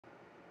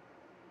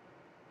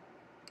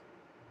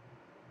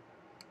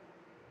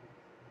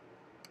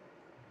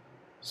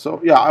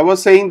So yeah, I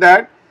was saying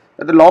that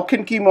the lock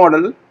and key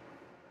model,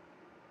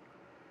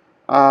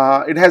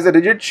 it has a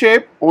rigid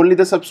shape. Only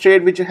the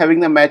substrate which is having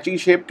the matching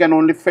shape can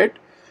only fit,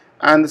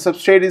 and the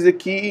substrate is a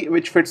key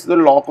which fits the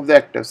lock of the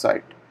active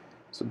site.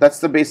 So that's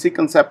the basic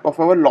concept of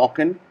our lock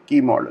and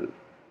key model.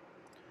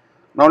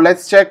 Now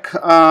let's check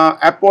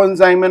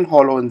apoenzyme and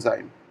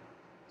holoenzyme.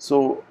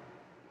 So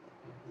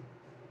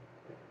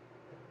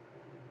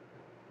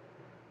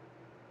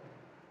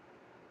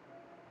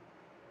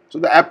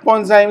the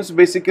apoenzymes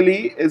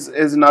basically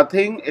is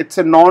nothing. It's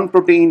a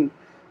non-protein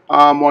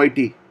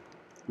moiety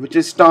which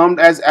is termed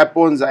as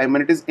apoenzyme,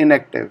 and it is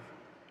inactive.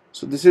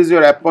 So this is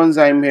your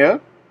apoenzyme here,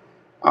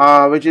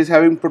 which is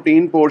having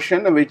protein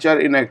portion which are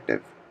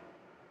inactive,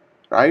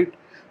 right?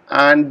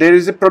 And there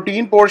is a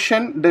protein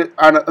portion,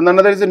 and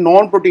another is a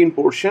non-protein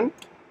portion,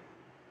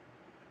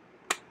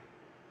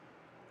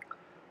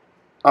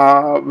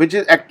 which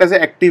is act as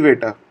an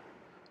activator.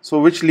 So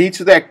which leads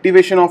to the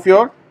activation of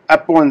your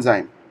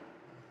apoenzyme.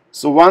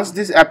 So once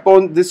this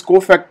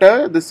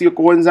cofactor, this your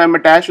coenzyme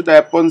attached to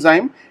the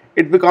apoenzyme,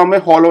 it becomes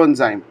a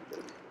holoenzyme,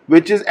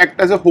 which is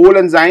act as a whole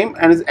enzyme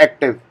and is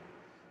active.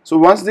 So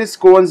once this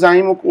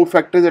coenzyme or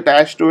cofactor is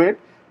attached to it,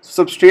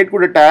 substrate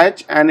could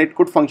attach and it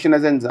could function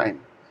as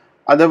enzyme.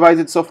 Otherwise,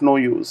 it's of no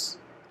use.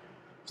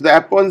 So the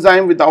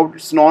apoenzyme without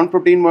its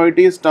non-protein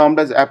moiety is termed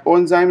as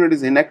apoenzyme, it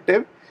is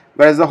inactive,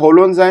 whereas the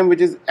holoenzyme,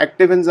 which is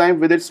active enzyme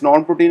with its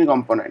non-protein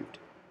component.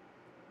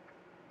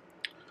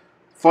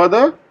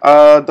 Further,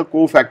 the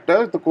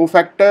cofactor. The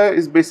cofactor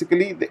is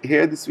basically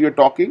here. This we are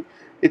talking.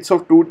 It's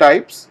of two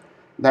types.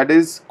 That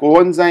is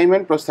coenzyme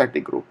and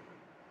prosthetic group.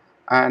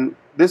 And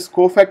this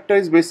cofactor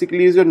is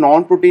basically a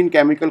non-protein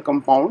chemical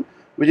compound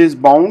which is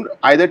bound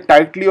either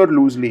tightly or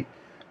loosely.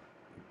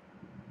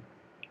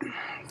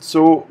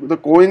 So the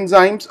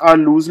coenzymes are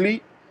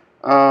loosely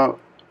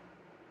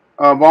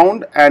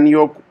bound, and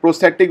your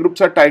prosthetic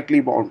groups are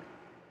tightly bound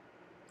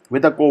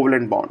with a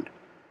covalent bond.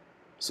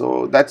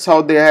 So that's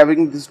how they are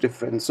having this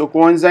difference. So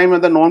coenzyme are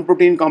the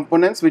non-protein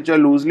components which are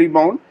loosely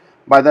bound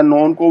by the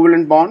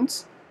non-covalent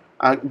bonds.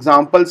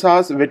 Examples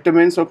are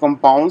vitamins or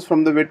compounds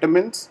from the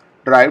vitamins,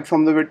 derived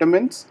from the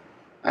vitamins,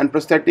 and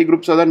prosthetic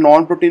groups are the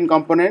non-protein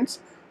components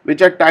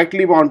which are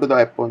tightly bound to the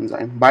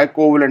apoenzyme by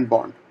covalent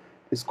bond.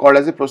 It's called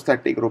as a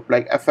prosthetic group,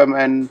 like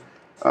FMN,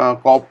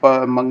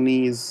 copper,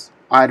 manganese,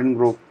 iron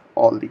group,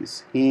 all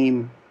these,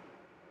 heme.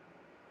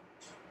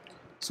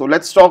 So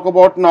let's talk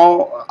about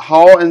now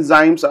how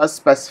enzymes are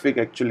specific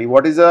actually.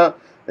 What is the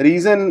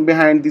reason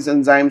behind this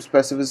enzyme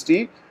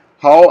specificity?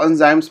 How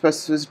enzyme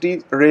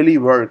specificity really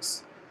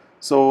works?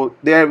 So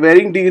there are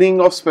varying degree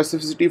of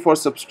specificity for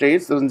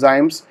substrates. The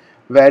enzymes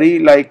vary,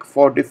 like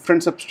for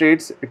different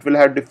substrates it will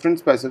have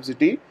different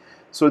specificity.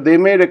 So they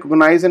may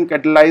recognize and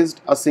catalyze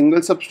a single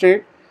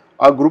substrate,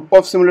 a group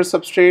of similar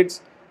substrates,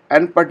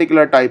 and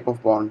particular type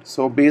of bond.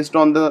 So based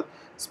on the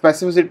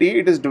specificity,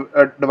 it is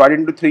divided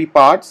into three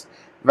parts: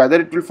 whether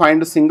it will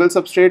find a single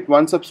substrate,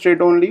 one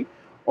substrate only,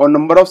 or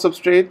number of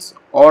substrates,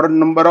 or a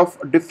number of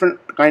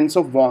different kinds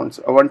of bonds,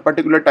 or one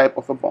particular type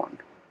of a bond.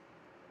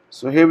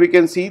 So here we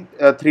can see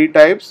three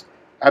types: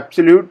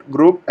 absolute,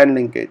 group, and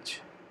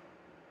linkage.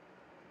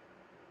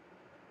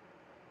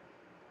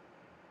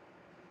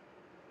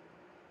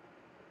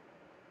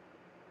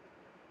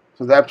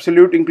 So the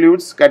absolute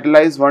includes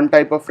catalyze one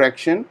type of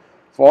reaction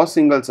for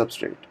single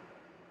substrate,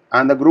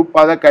 and the group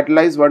are the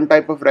catalyze one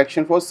type of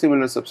reaction for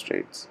similar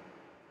substrates.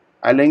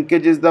 A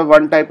linkage is the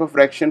one type of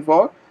reaction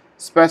for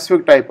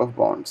specific type of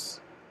bonds.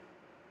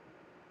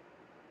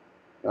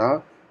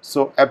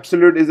 So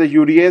absolute is a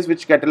urease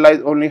which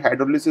catalyze only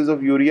hydrolysis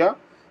of urea.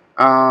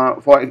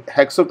 For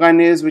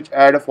hexokinase, which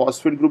add a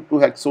phosphate group to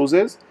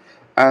hexoses,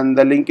 and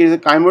the linkage is a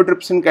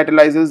chymotrypsin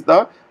catalyzes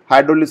the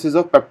hydrolysis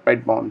of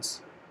peptide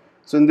bonds.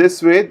 So in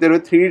this way, there are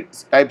three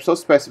types of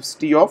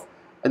specificity of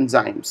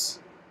enzymes.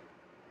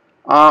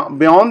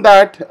 Beyond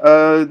that,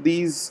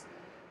 these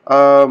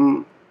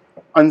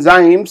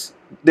enzymes,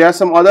 there are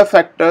some other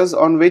factors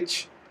on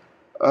which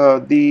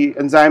the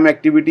enzyme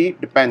activity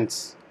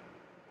depends.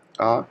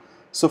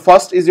 So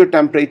first is your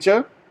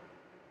temperature.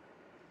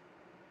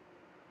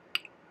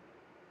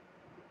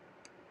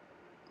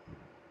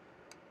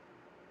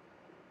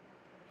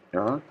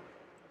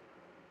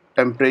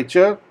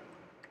 Temperature.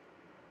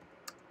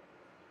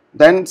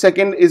 Then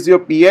second is your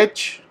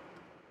pH.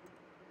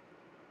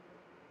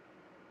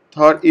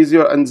 Third is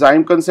your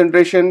enzyme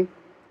concentration.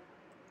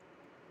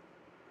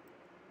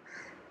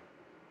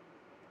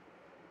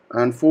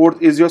 And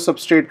fourth is your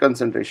substrate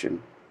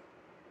concentration.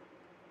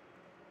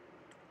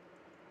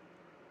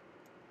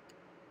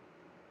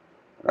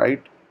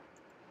 Right?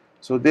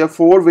 So there are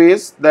four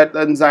ways that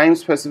the enzyme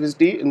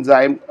specificity,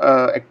 enzyme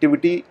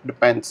activity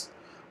depends.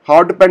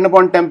 How depend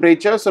upon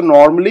temperature? So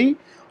normally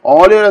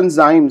all your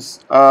enzymes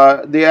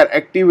they are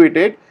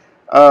activated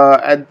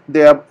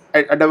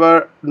at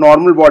our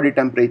normal body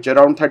temperature,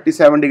 around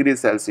 37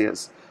 degrees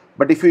Celsius.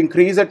 But if you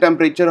increase the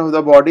temperature of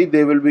the body,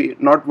 they will be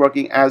not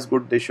working as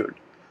good they should.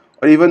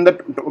 Or even the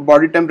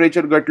body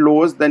temperature get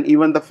lowers, then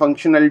even the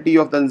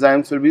functionality of the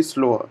enzymes will be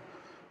slower.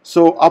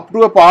 So up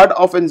to a part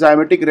of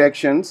enzymatic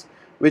reactions,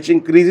 which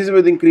increases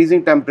with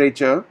increasing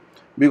temperature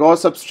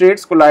because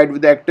substrates collide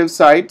with the active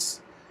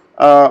sites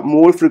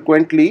more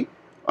frequently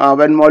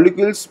when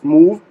molecules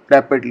move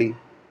rapidly.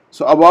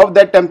 So above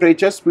that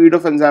temperature, speed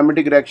of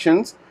enzymatic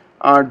reactions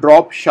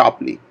drop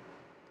sharply,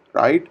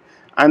 right?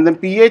 And then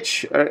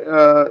pH,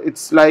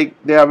 it's like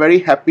they are very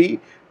happy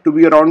to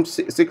be around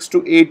 6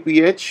 to 8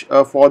 pH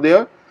for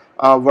their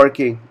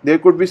working. There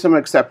could be some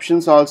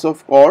exceptions also,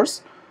 of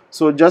course.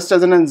 So just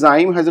as an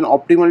enzyme has an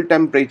optimal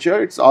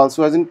temperature, it's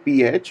also has an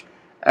pH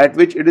at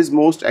which it is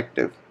most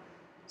active.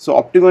 So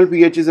optimal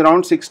pH is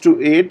around 6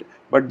 to 8,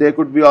 but there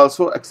could be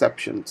also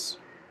exceptions.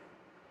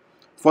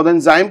 For the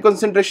enzyme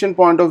concentration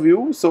point of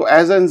view, so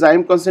as the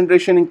enzyme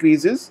concentration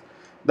increases,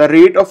 the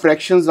rate of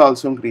reactions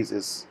also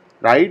increases,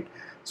 right?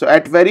 So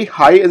at very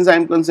high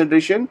enzyme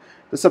concentration,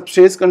 the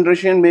substrate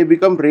concentration may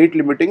become rate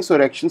limiting, so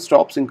reaction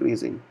stops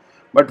increasing.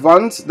 But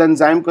once the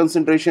enzyme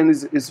concentration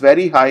is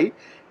very high,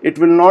 it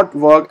will not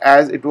work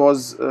as it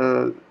was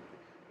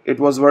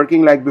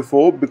working like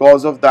before.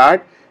 Because of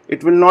that,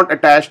 it will not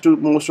attach to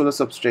most of the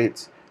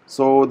substrates.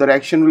 So the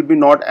reaction will be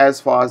not as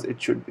fast as it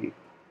should be.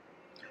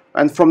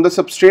 And from the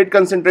substrate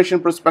concentration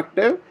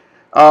perspective,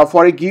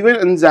 for a given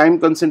enzyme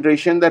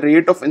concentration, the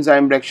rate of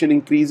enzyme reaction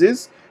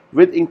increases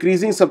with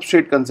increasing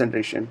substrate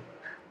concentration.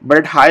 But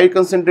at high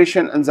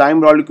concentration,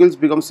 enzyme molecules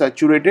become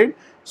saturated,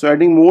 so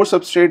adding more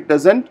substrate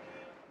doesn't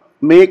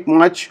make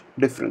much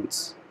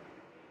difference,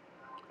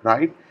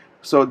 right?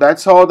 So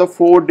that's how the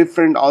four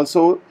different,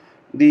 also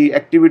the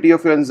activity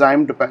of your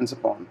enzyme depends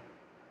upon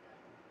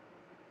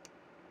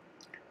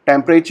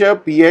temperature,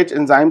 pH,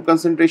 enzyme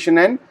concentration,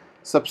 and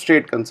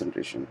substrate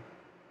concentration.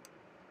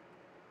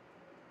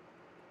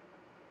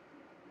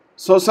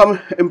 So some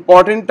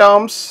important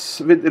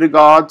terms with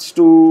regards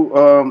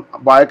to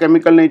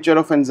biochemical nature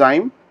of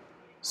enzyme.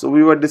 So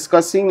we were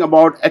discussing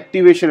about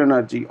activation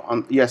energy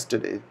on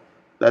yesterday.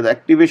 That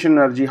activation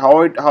energy,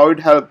 how it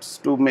helps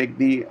to make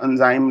the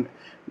enzyme,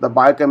 the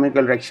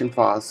biochemical reaction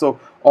fast. So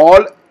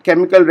all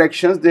chemical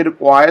reactions, they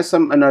require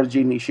some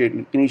energy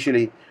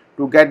initially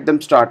to get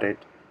them started.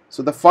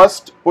 So the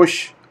first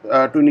push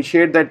to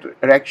initiate that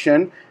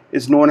reaction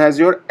is known as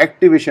your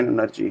activation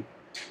energy.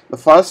 The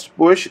first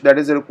push that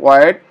is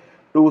required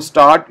to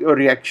start your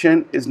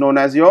reaction is known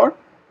as your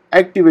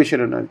activation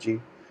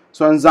energy.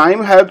 So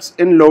enzyme helps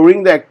in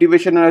lowering the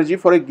activation energy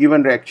for a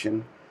given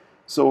reaction.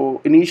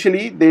 So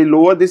initially they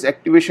lower this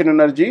activation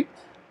energy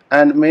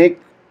and make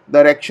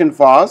the reaction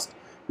fast,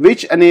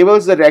 which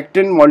enables the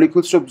reactant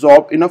molecules to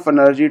absorb enough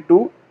energy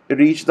to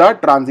reach the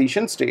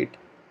transition state.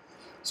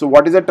 So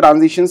what is the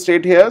transition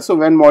state here? So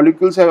when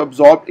molecules have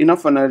absorbed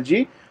enough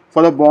energy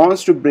for the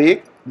bonds to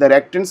break, the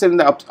reactants in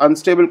the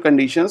unstable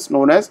conditions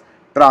known as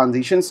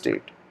transition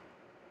state.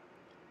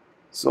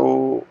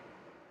 So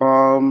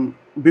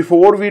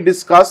before we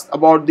discuss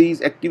about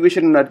these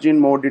activation energy in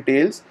more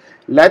details,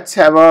 let's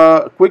have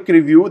a quick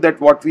review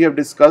that what we have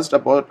discussed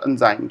about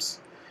enzymes.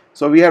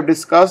 So we have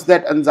discussed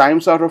that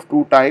enzymes are of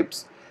two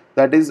types,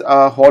 that is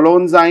a hollow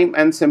enzyme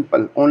and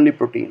simple, only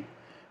protein.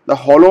 The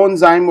hollow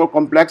enzyme or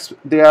complex,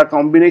 they are a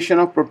combination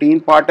of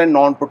protein part and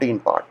non-protein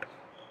part.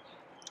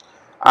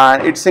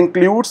 And it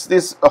includes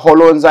this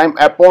hollow enzyme,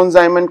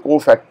 apoenzyme and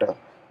cofactor,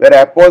 where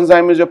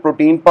apoenzyme is your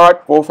protein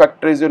part,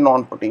 cofactor is your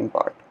non-protein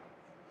part.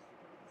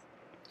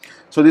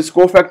 So this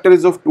cofactor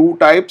is of two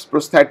types,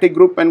 prosthetic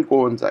group and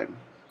coenzyme.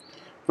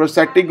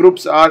 Prosthetic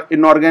groups are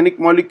inorganic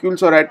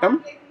molecules or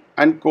atom,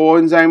 and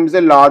coenzyme is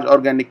a large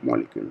organic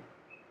molecule.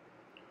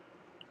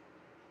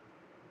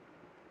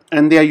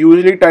 And they are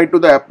usually tied to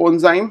the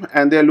apoenzyme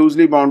and they are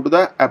loosely bound to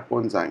the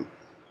apoenzyme.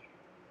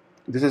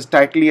 This is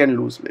tightly and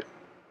loosely.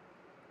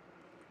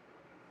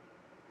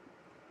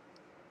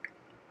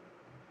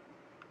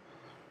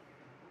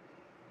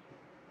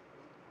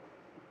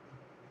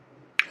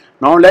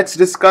 Now let's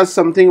discuss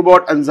something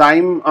about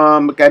enzyme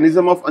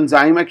mechanism of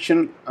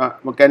action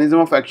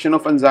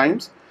of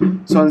enzymes.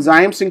 So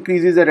enzymes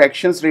increases the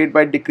reactions rate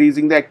by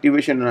decreasing the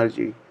activation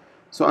energy.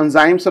 So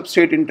enzyme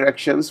substrate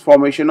interactions,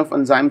 formation of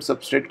enzyme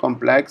substrate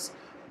complex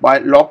by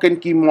lock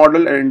and key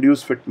model and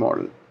induced fit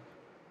model.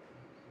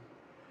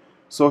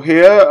 So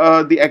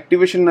here the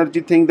activation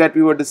energy thing that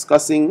we were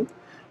discussing.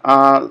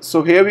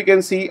 So here we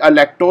can see a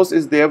lactose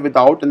is there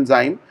without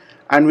enzyme,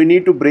 and we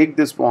need to break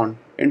this bond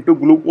into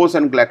glucose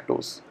and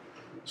galactose.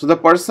 So the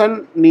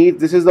person needs,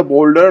 this is the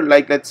boulder,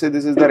 like let's say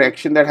this is the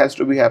reaction that has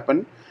to be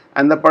happen,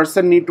 and the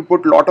person need to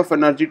put lot of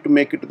energy to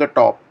make it to the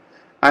top,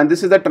 and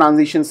this is the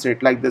transition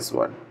state like this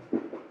one.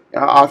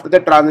 After the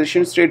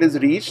transition state is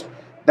reached,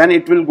 then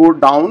it will go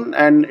down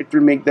and it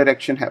will make the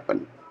reaction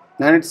happen.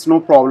 Then it's no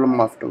problem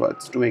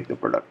afterwards to make the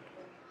product.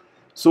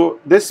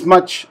 So this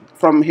much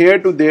from here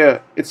to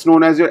there, it's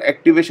known as your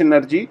activation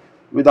energy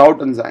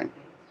without enzyme,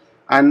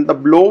 and the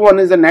below one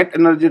is the net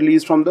energy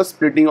released from the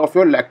splitting of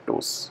your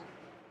lactose.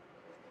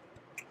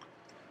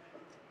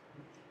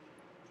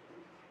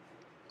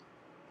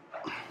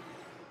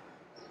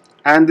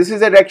 And this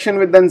is a reaction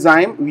with the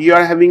enzyme. We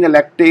are having a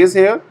lactase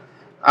here,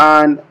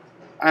 and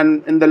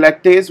in the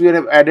lactase we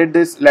have added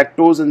this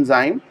lactose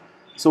enzyme.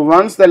 So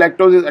once the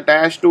lactose is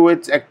attached to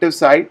its active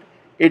site,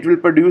 it will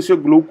produce your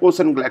glucose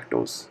and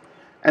galactose.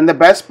 And the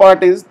best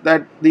part is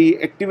that the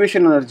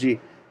activation energy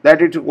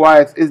that it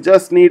requires is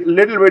just need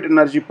little bit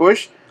energy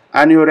push,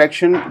 and your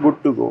reaction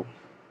good to go.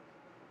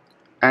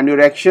 And your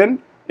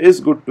reaction is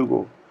good to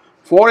go.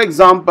 For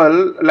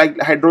example, like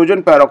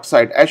hydrogen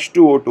peroxide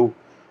H2O2,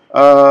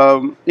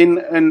 in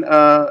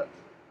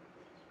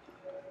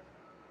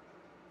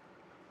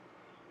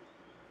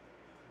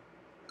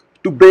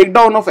to break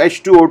down of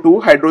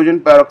H2O2 hydrogen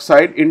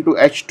peroxide into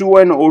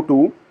H2O and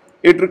O2,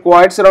 it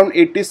requires around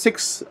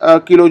 86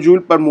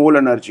 kilojoule per mole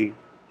energy.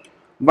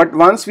 But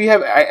once we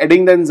have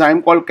adding the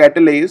enzyme called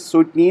catalase,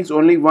 so it needs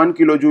only 1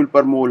 kilojoule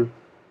per mole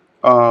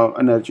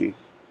energy.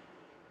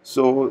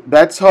 So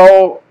that's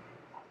how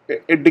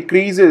it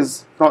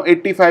decreases from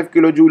 85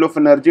 kilojoule of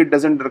energy. It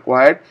doesn't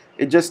require.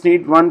 It just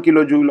need 1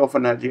 kilojoule of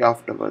energy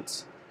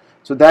afterwards.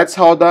 So that's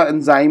how the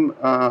enzyme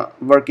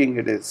working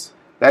it is.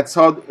 That's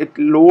how it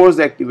lowers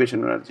the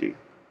activation energy.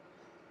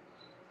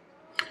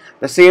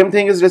 The same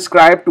thing is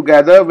described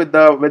together with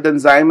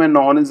enzyme and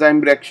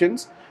non-enzyme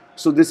reactions.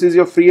 So this is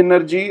your free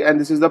energy and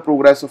this is the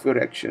progress of your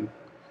reaction.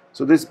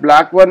 So this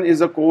black one is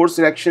a course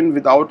reaction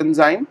without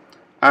enzyme,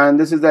 and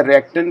this is the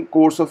reactant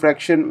course of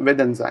reaction with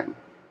enzyme.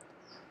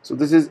 So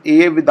this is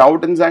A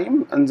without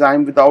enzyme,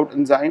 enzyme without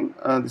enzyme,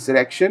 this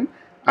reaction,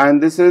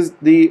 and this is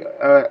the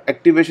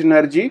activation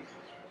energy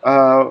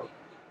uh,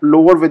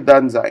 lower with the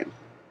enzyme.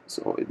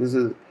 So this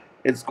is,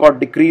 it's got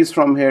decrease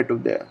from here to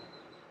there,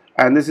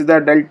 and this is the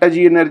delta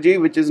G energy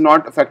which is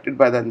not affected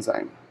by the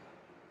enzyme.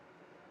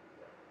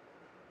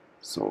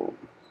 So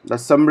the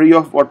summary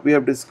of what we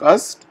have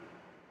discussed.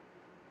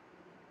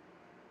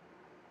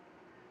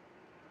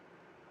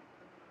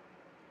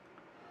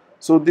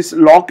 So this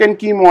lock and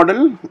key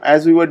model,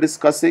 as we were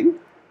discussing,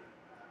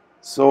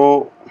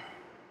 so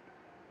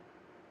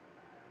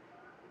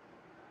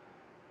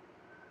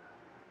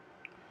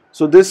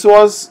this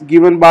was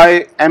given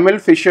by M.L.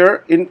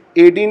 Fisher in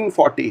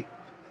 1840.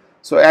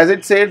 So as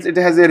it says, it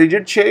has a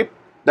rigid shape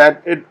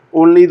that it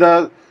only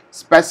the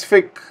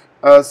specific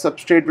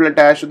substrate will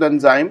attach to the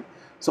enzyme.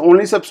 So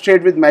only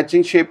substrate with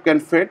matching shape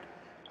can fit,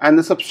 and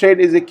the substrate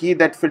is a key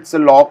that fits the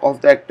lock of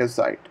the active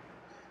site.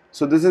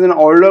 So this is an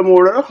older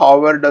model,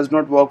 however, does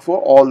not work for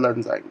all the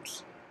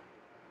enzymes.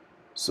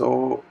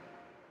 So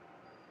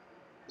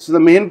the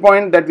main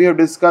point that we have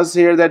discussed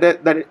here,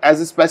 that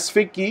as a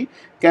specific key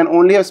can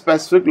only have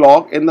specific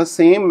lock. In the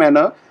same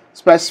manner,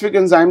 specific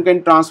enzyme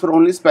can transfer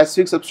only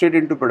specific substrate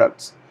into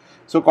products.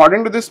 So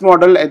according to this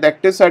model, the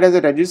active site has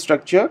a rigid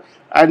structure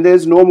and there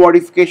is no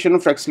modification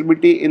of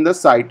flexibility in the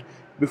site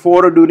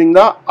before or during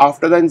the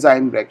after the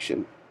enzyme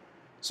reaction.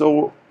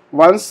 So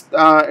once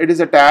it is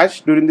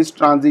attached during this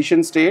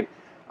transition state,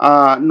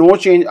 no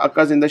change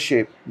occurs in the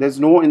shape. There is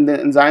no, in the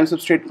enzyme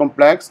substrate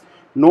complex,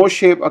 no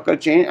shape occur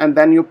change, and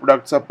then your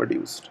products are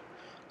produced.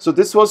 So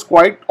this was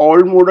quite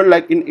old model,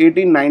 like in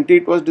 1890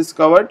 it was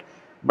discovered,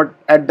 but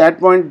at that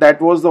point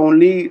that was the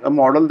only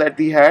model that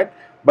we had.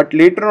 But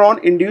later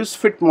on, induced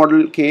fit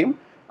model came,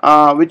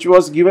 which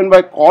was given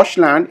by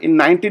Koshland in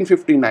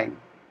 1959.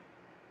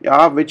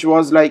 Yeah, which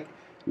was like,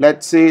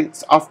 let's say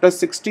after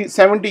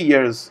 70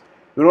 years,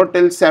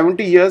 till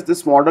 70 years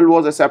this model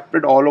was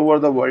accepted all over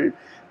the world,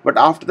 but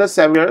after the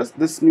 7 years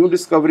this new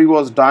discovery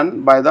was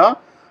done by the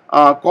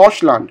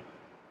Koshland.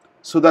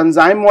 So the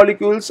enzyme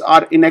molecules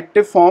are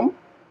inactive form.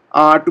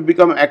 To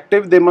become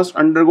active, they must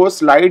undergo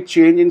slight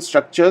change in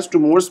structures to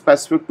more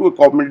specific to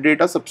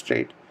accommodate a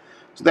substrate.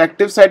 So the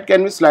active site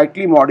can be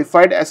slightly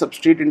modified as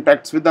substrate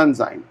interacts with the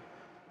enzyme.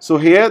 So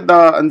here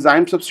the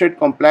enzyme substrate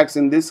complex,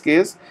 in this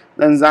case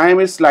the enzyme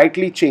is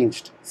slightly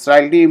changed,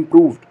 slightly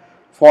improved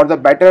for the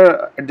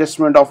better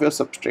adjustment of your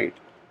substrate.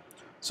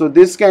 So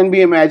this can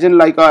be imagined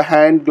like a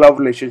hand glove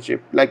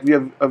relationship, like we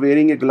are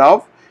wearing a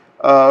glove.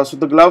 So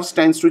the gloves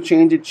tends to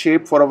change its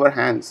shape for our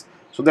hands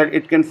so that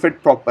it can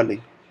fit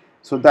properly.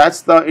 So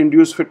that's the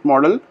induced fit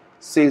model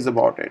says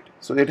about it.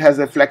 So it has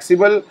a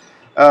flexible,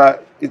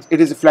 it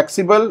is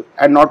flexible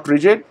and not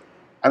rigid,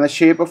 and the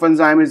shape of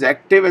enzyme is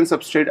active and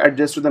substrate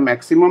adjusts to the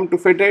maximum to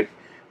fit it,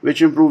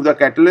 which improve the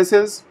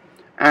catalysis,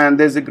 and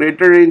there's a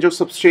greater range of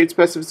substrate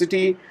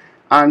specificity,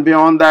 and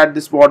beyond that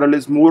this model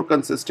is more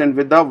consistent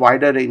with the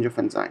wider range of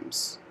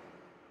enzymes.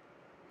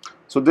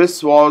 So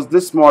this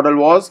model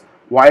was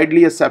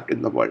widely accepted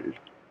in the world.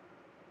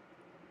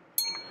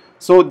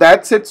 So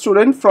that's it,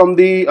 student, from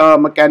the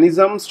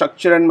mechanism,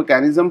 structure and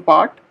mechanism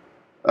part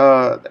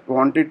that I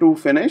wanted to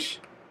finish.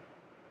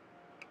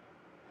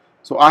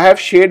 So I have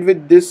shared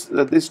with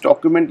this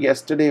document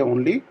yesterday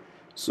only.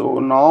 So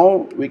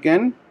now we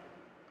can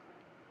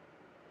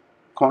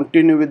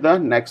continue with the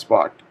next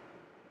part.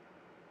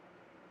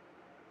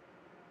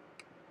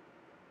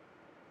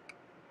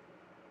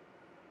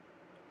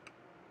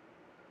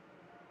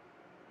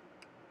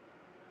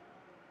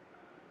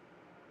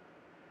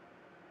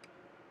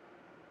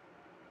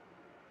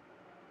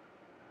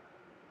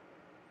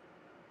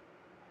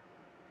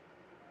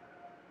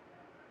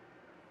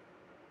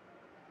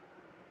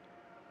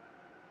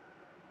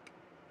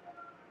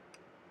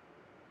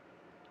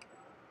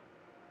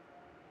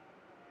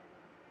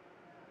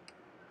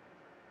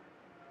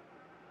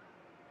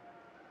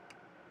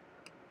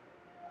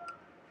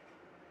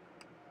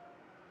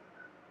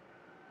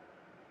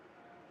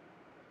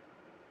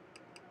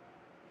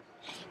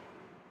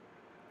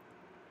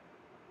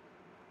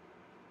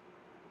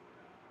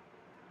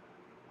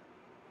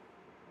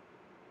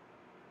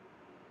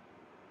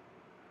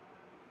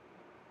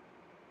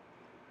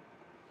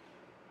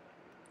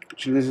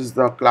 Actually, this is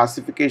the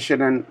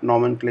classification and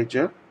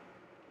nomenclature.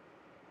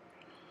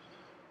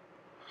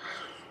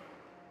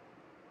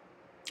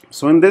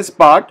 So in this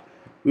part,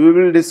 we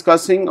will be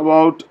discussing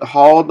about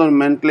how the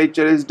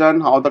nomenclature is done,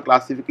 how the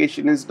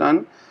classification is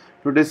done.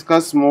 To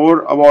discuss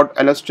more about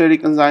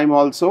allosteric enzyme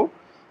also,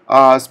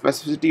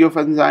 specificity of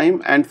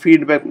enzyme and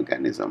feedback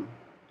mechanism.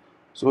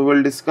 So we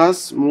will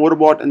discuss more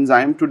about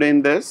enzyme today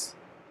in this.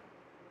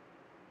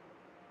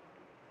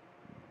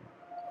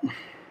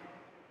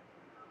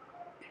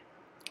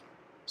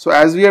 So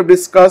as we have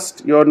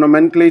discussed your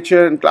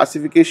nomenclature and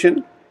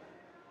classification,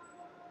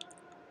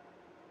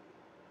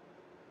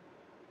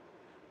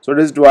 so it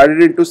is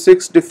divided into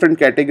 6 different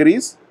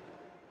categories,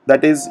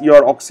 that is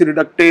your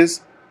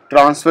oxireductase,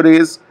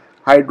 transferase,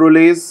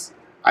 hydrolase,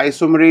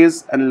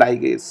 isomerase and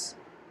ligase.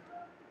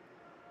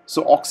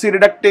 So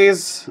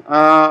oxireductase,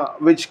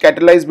 which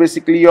catalyze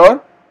basically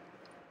your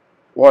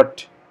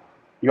what?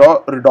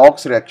 Your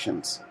redox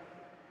reactions.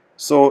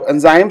 So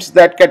enzymes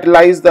that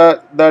catalyze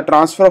the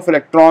transfer of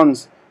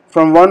electrons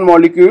from one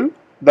molecule,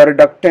 the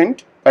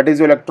reductant, that is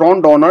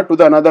electron donor, to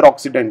the another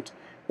oxidant,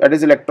 that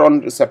is electron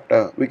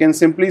receptor. We can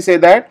simply say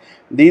that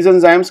these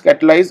enzymes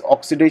catalyze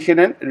oxidation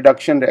and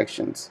reduction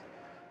reactions.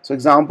 So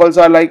examples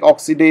are like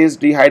oxidase,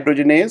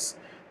 dehydrogenase.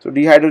 So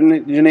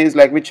dehydrogenase,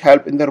 like, which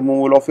help in the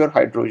removal of your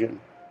hydrogen.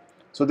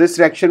 So this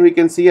reaction we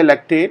can see a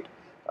lactate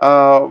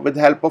with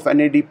help of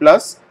NAD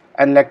plus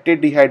and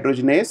lactate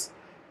dehydrogenase.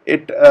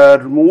 It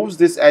removes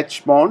this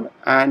H bond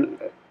and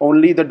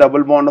only the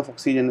double bond of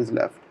oxygen is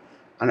left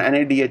and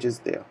NADH is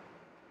there.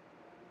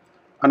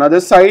 Another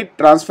side,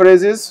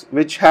 transferases,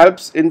 which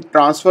helps in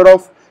transfer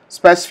of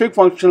specific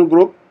functional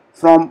group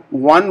from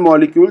one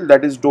molecule,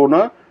 that is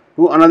donor,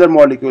 to another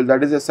molecule,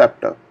 that is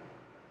receptor.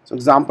 So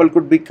example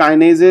could be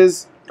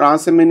kinases,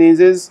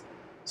 transaminases.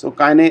 So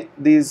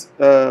these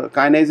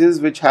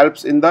kinases which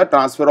helps in the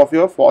transfer of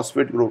your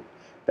phosphate group,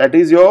 that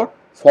is your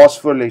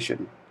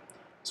phosphorylation.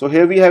 So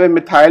here we have a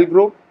methyl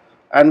group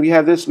and we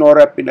have this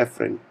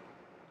norepinephrine,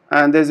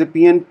 and there is a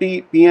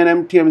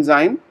PNMT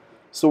enzyme.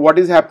 So what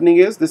is happening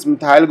is this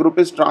methyl group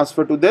is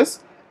transferred to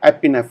this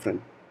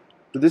epinephrine,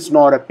 to this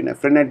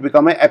norepinephrine, and it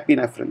become a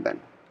epinephrine then.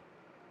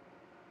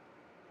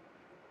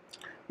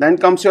 Then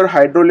comes your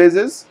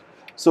hydrolases,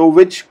 so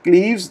which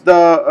cleaves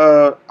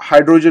the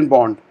hydrogen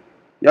bond,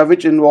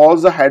 which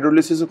involves the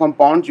hydrolysis of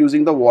compounds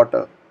using the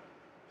water.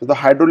 So the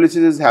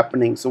hydrolysis is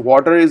happening. So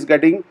water is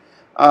getting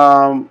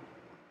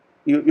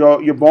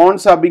your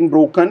bonds are being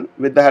broken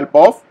with the help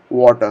of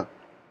water.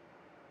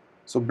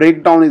 So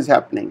breakdown is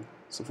happening.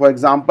 So for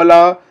example,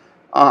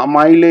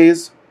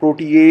 amylase,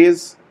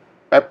 protease,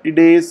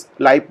 peptidase,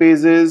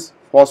 lipases,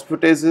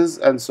 phosphatases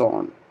and so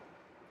on.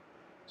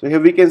 So here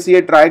we can see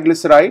a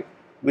triglyceride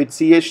with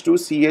CH2,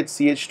 CH,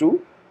 CH2.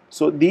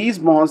 So these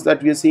bonds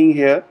that we are seeing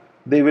here,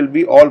 they will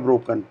be all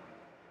broken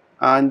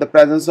in the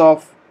presence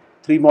of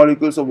 3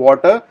 molecules of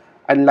water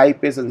and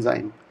lipase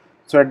enzyme.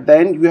 So at the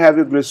end you have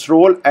a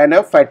glycerol and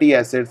a fatty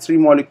acid, 3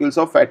 molecules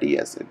of fatty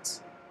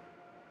acids.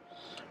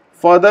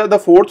 Further, the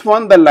fourth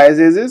one, the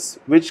lysases,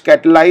 which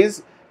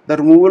catalyze the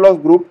removal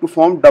of group to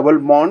form double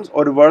bonds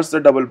or reverse the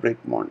double break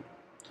bond.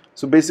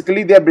 So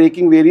basically they are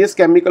breaking various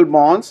chemical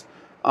bonds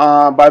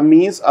by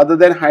means other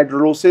than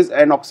hydrolysis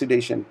and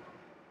oxidation.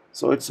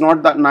 So it's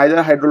not that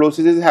neither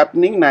hydrolysis is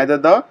happening, neither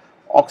the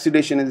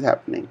oxidation is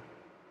happening.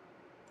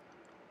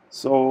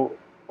 So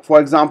for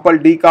example,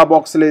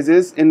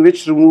 decarboxylases, in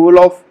which removal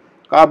of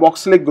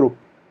carboxyl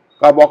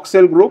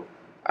group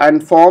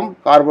and form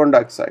carbon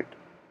dioxide,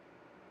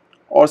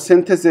 or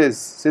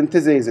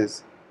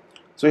synthesases.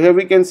 So here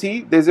we can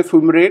see there is a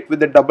fumarate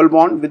with a double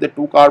bond with the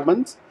 2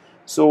 carbons.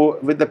 So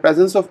with the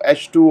presence of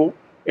H2O,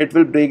 it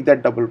will break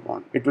that double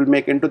bond. It will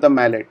make into the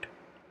malate.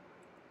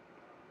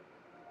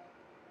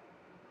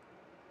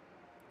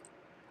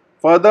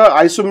 Further,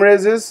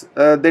 isomerases,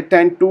 they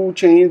tend to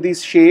change the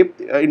shape,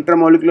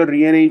 intermolecular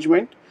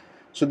rearrangement.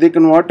 So they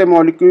convert a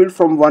molecule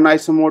from one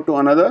isomer to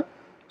another.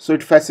 So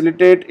it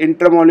facilitates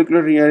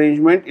intermolecular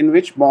rearrangement in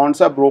which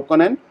bonds are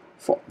broken and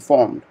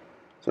formed.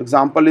 So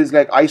example is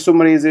like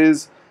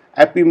isomerases,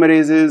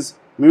 epimerases,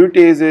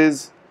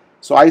 mutases.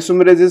 So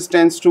isomerases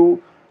tends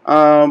to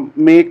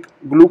make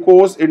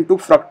glucose into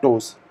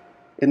fructose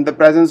in the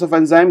presence of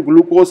enzyme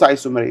glucose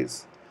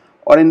isomerase.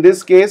 Or in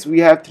this case, we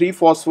have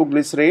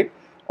 3-phosphoglycerate.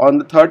 On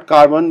the 3rd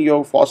carbon,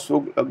 your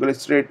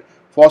phosphoglycerate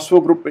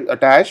phospho group is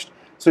attached.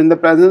 So in the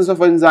presence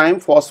of enzyme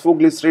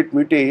phosphoglycerate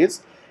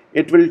mutase,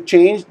 it will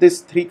change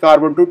this 3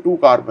 carbon to 2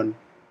 carbon,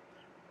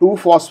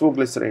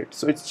 2-phosphoglycerate.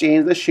 So it's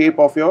changed the shape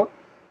of your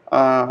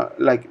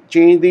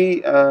change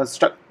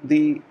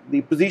the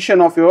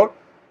position of your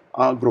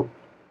group.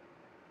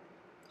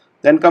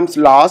 Then comes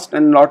last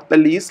and not the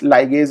least,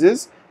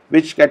 ligases,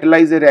 which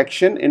catalyze a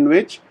reaction in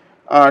which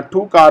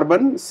 2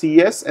 carbon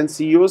CS and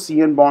CO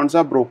CN bonds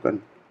are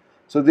broken.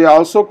 So they are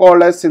also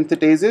called as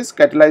synthetases,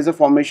 catalyze the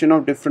formation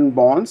of different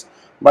bonds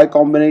by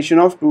combination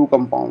of 2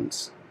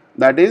 compounds,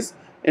 that is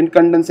in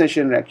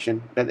condensation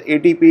reaction, that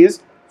ATP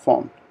is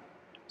formed.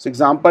 So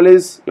example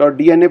is your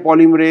DNA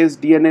polymerase,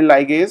 DNA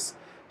ligase.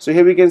 So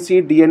here we can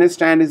see DNA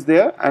strand is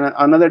there and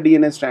another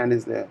DNA strand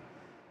is there.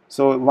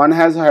 So one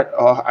has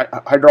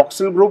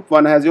hydroxyl group,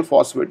 one has your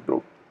phosphate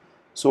group.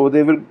 So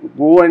they will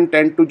go and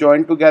tend to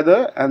join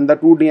together, and the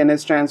two DNA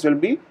strands will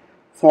be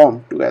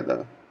formed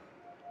together.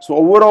 So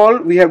overall,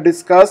 we have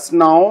discussed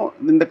now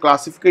in the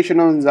classification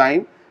of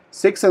enzyme,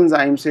 6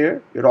 enzymes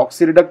here: your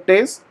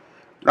oxireductase,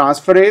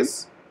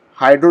 transferase,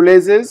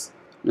 hydrolases,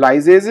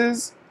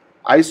 lysases,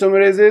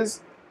 isomerases,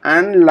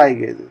 and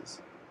ligases.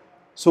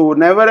 So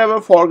never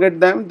ever forget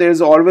them. There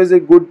is always a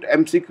good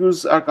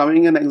MCQs are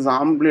coming in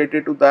exam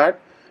related to that,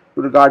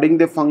 regarding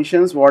the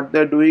functions, what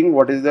they're doing,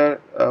 what is their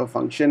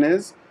function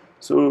is.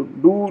 So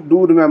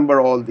do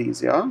remember all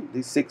these, yeah,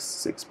 these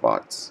six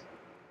parts.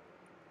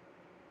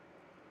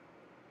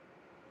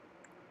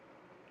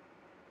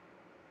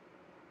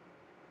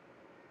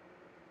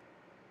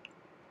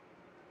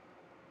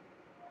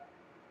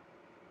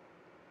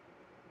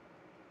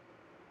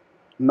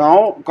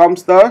 Now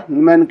comes the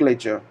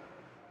nomenclature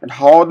and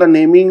how the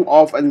naming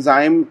of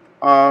enzyme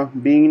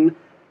being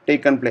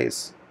taken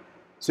place.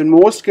 So in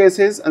most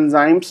cases,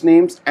 enzymes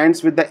names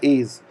ends with the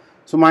A's.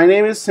 So my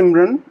name is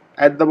Simran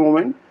at the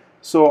moment.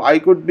 So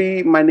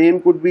my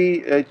name could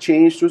be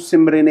changed to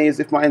Simranase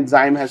if my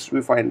enzyme has to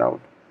be found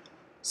out.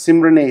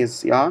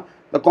 Simranase, yeah.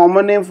 The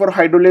common name for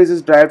hydrolase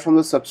is derived from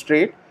the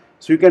substrate.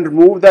 So you can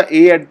remove the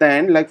A at the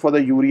end, like for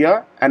the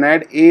urea, and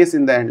add A's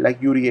in the end,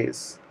 like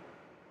urease.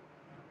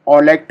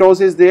 Or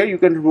lactose is there, you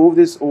can remove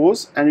this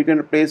O's and you can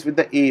replace with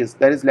the A's,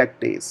 that is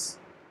lactase.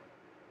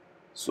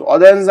 So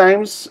other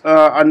enzymes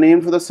are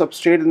named for the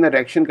substrate in the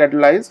reaction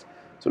catalyzed.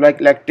 So like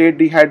lactate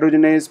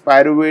dehydrogenase,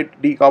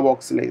 pyruvate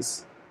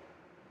decarboxylase.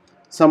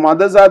 Some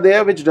others are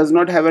there which does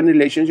not have any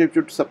relationship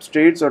to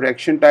substrates or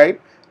reaction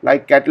type,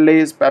 like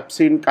catalase,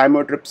 pepsin,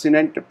 chymotrypsin,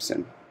 and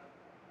trypsin.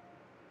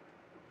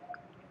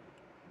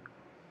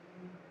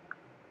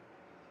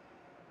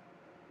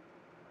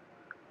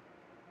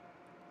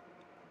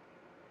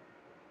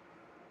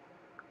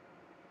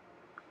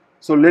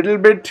 So little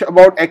bit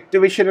about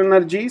activation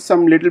energy,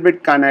 some little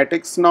bit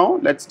kinetics now.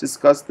 Let's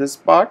discuss this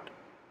part.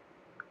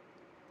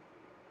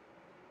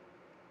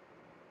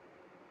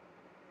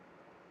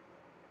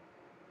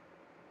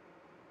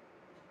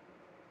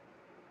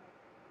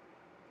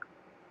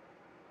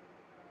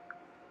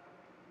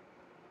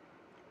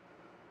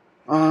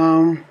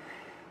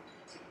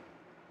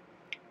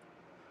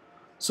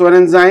 So an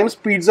enzyme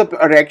speeds up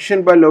a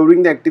reaction by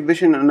lowering the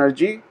activation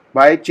energy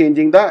by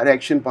changing the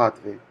reaction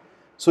pathway.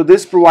 So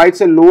this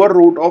provides a lower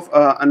route of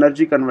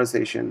energy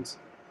conversions.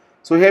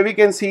 So here we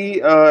can see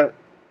there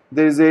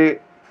is a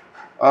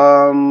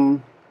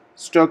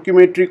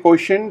stoichiometry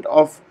quotient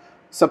of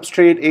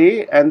substrate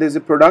A, and there is a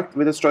product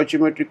with a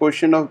stoichiometry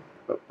quotient of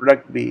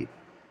product B.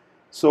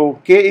 So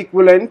K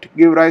equivalent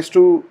give rise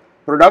to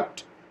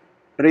product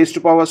raised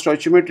to power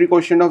stoichiometry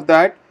quotient of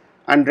that,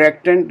 and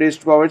reactant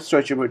raised to power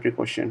stoichiometry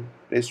quotient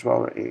raised to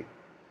power A.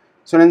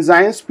 So an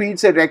enzyme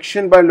speeds a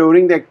reaction by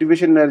lowering the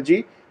activation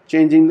energy,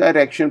 changing the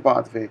reaction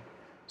pathway.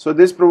 So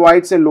this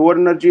provides a lower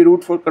energy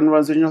route for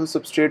conversion of the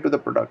substrate to the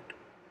product.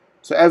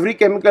 So every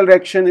chemical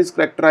reaction is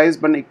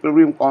characterized by an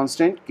equilibrium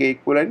constant K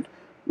equivalent,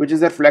 which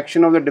is a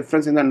reflection of the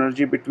difference in the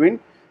energy between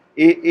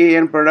A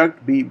and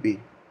product B,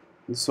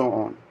 and so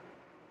on.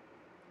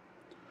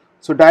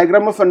 So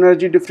diagram of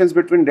energy difference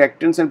between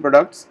reactants and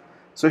products.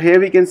 So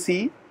here we can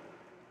see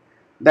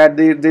that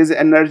there is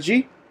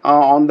energy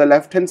on the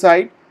left hand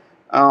side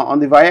on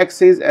the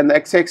y-axis, and the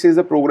x-axis is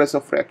the progress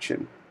of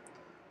reaction.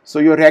 So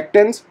your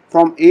reactants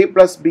from A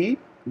plus B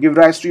give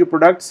rise to your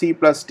product C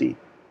plus T.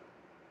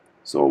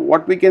 So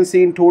what we can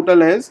see in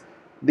total is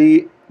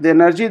the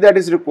energy that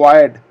is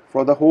required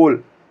for the whole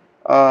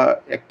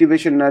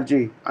activation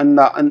energy in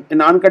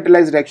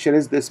uncatalyzed reaction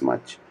is this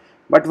much.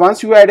 But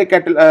once you add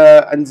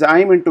a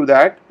enzyme into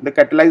that, the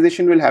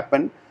catalyzation will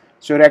happen.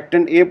 So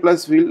reactant A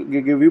plus will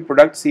give you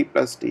product C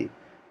plus T,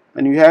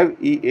 and you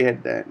have EA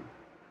at the end.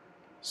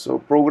 So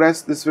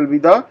progress, this will be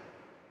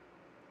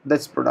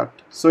this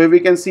product. So here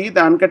we can see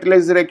the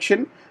uncatalyzed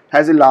reaction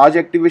has a large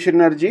activation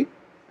energy,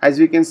 as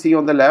we can see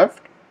on the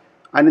left,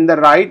 and in the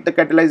right, the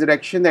catalyzed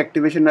reaction, the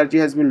activation energy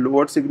has been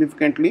lowered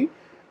significantly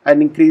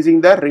and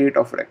increasing the rate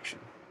of reaction.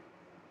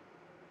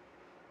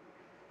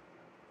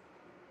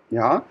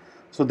 Yeah,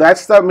 so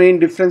that's the main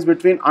difference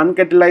between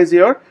uncatalyzed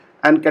here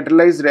and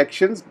catalyzed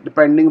reactions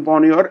depending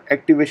upon your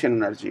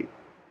activation energy.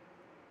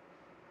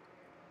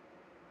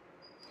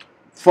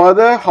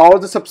 Further, how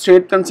the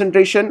substrate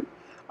concentration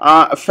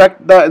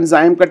affect the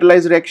enzyme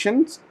catalyzed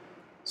reactions.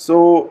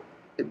 So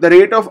the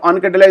rate of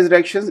uncatalyzed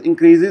reactions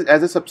increases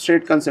as the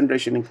substrate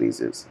concentration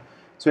increases.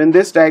 So in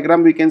this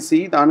diagram we can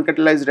see the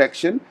uncatalyzed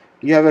reaction,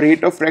 you have a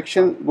rate of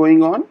reaction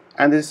going on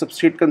and the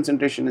substrate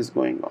concentration is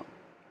going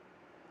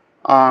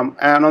on.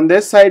 And on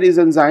this side is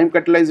enzyme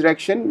catalyzed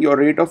reaction, your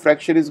rate of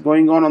reaction is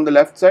going on the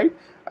left side,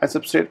 and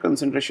substrate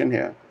concentration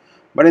here.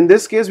 But in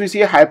this case we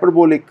see a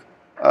hyperbolic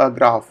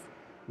graph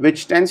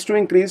which tends to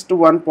increase to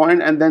one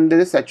point, and then there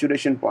is a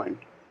saturation point.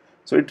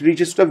 So it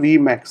reaches to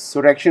Vmax.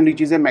 So reaction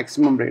reaches a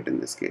maximum rate in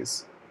this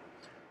case.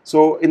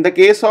 So in the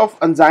case of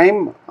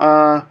enzyme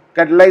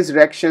catalyzed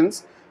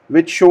reactions,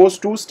 which shows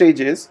two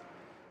stages,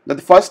 The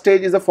first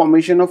stage is the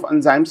formation of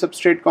enzyme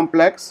substrate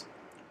complex,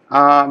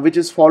 which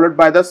is followed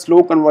by the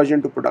slow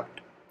conversion to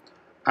product,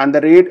 and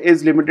the rate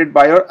is limited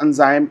by your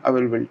enzyme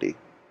availability.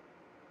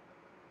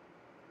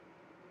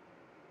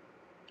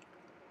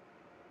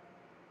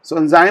 So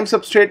enzyme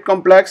substrate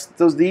complex,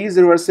 these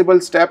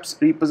reversible steps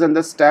represent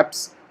the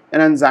steps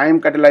in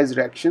enzyme catalyzed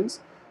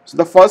reactions. So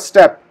the first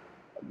step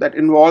that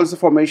involves the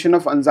formation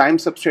of enzyme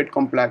substrate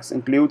complex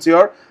includes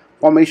your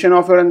formation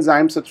of your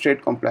enzyme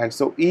substrate complex.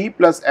 So E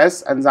plus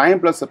S,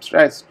 enzyme plus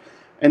substrate.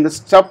 In the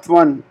step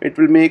 1, it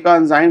will make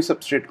an enzyme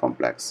substrate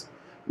complex.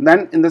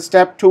 Then in the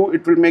step 2,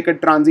 it will make a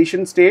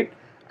transition state,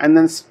 and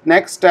then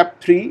next step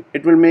 3,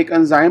 it will make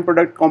enzyme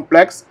product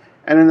complex,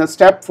 and in the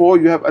step 4,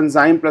 you have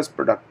enzyme plus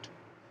product.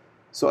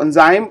 So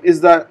enzyme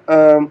is the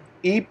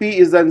EP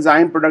is the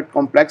enzyme product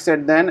complex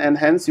at then, and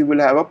hence you will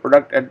have a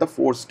product at the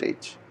 4th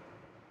stage.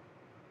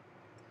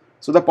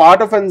 So the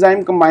part of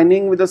enzyme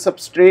combining with the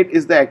substrate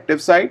is the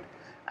active site,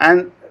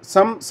 and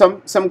some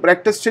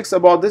characteristics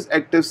about this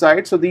active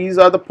site. So these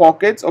are the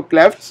pockets or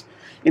clefts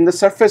in the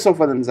surface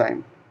of an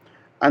enzyme,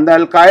 and the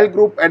alkyl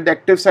group at the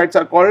active sites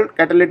are called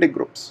catalytic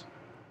groups,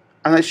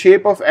 and the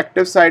shape of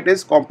active site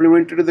is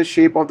complementary to the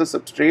shape of the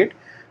substrate.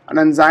 An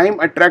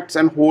enzyme attracts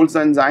and holds the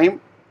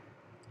enzyme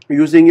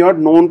using your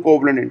known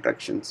covalent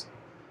interactions.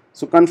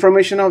 So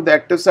conformation of the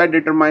active site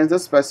determines the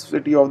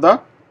specificity of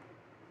the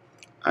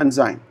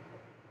enzyme.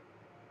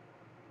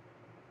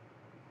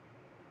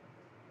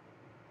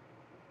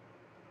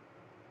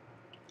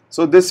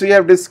 So this we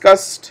have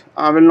discussed.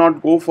 I will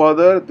not go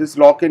further. This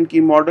lock and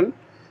key model,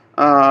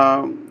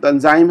 the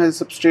enzyme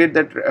has a substrate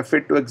that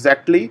fit to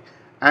exactly,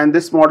 and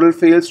this model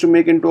fails to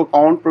make into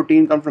account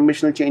protein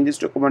conformational changes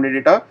to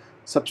accommodate a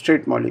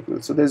substrate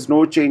molecule. So there is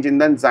no change in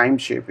the enzyme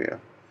shape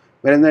here.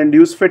 Where in the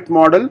induced fit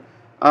model,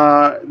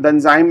 the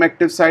enzyme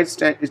active sites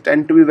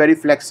tend to be very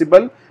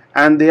flexible,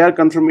 and there are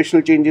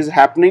conformational changes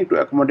happening to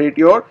accommodate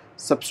your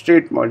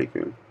substrate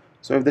molecule.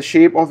 So if the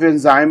shape of your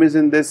enzyme is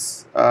in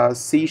this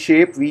C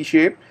shape, V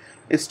shape,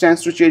 it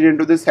tends to change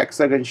into this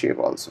hexagon shape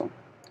also,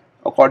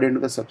 according to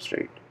the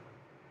substrate.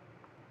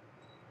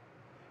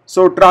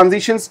 So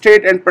transition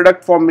state and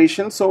product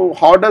formation. So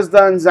how does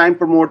the enzyme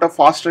promote a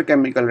faster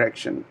chemical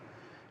reaction?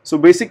 So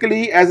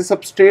basically, as a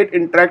substrate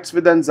interacts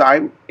with the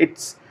enzyme,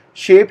 its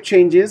shape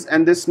changes,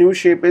 and this new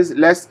shape is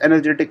less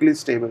energetically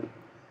stable.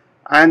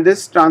 And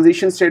this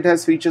transition state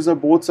has features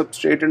of both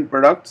substrate and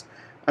products,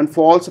 and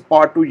falls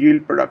apart to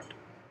yield product,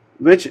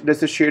 which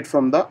dissociate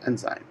from the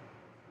enzyme.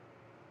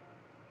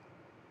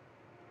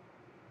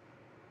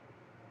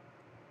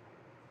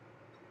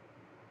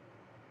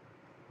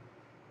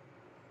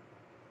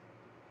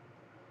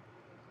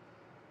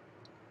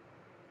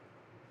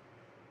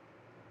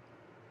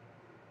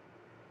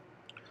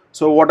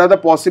 So what are the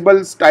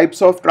possible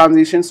types of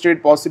transition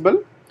state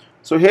possible?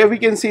 So here we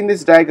can see in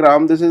this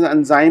diagram, this is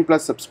enzyme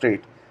plus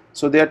substrate.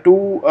 So there are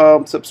two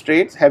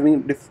substrates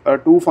having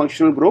two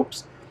functional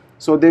groups.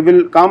 So they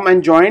will come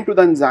and join to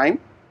the enzyme,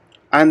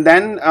 and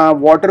then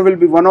water will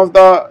be one of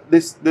the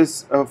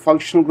this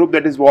functional group,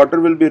 that is water,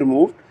 will be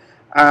removed,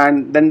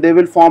 and then they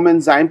will form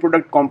enzyme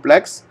product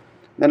complex.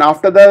 Then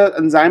after the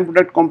enzyme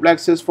product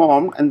complex is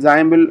formed,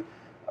 enzyme will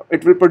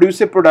produce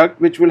a product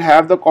which will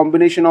have the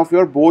combination of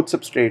your both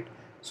substrate.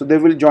 So they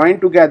will join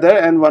together,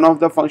 and one of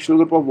the functional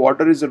group of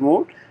water is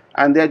removed,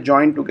 and they are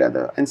joined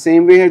together. And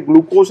same way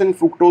glucose and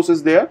fructose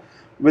is there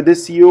with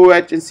this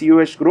COH and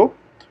COH group.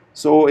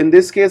 So in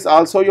this case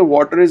also your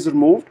water is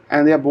removed,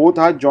 and they are both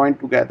are joined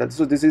together.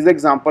 So this is the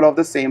example of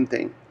the same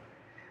thing,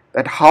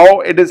 that how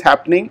it is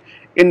happening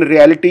in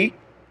reality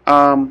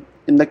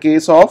in the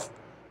case of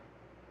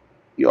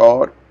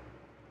your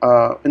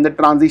in the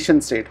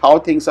transition state, how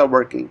things are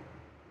working.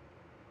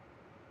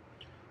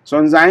 So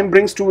enzyme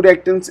brings two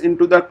reactants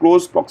into the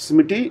close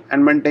proximity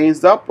and maintains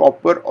the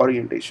proper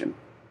orientation.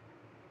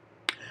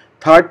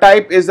 Third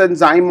type is the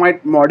enzyme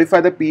might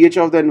modify the pH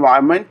of the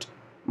environment,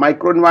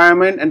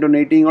 microenvironment, and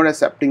donating or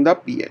accepting the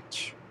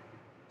pH.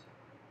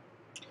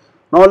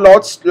 Now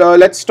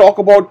let's talk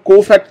about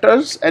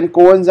cofactors and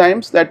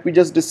coenzymes that we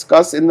just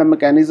discussed in the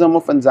mechanism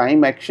of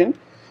enzyme action.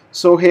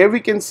 So here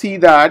we can see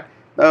that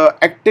the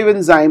active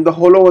enzyme, the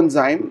hollow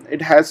enzyme,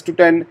 it has to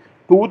tend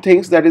two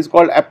things, that is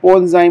called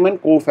apoenzyme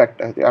and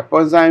cofactor. The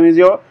apoenzyme is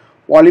your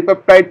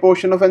polypeptide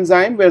portion of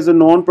enzyme, whereas the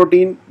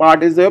non-protein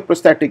part is the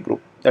prosthetic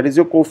group, that is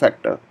your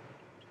cofactor.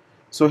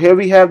 So here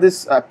we have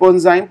this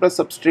apoenzyme plus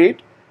substrate,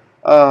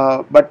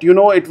 but you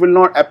know it will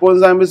not,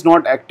 apoenzyme is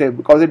not active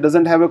because it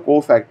doesn't have a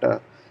cofactor.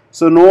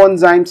 So no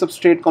enzyme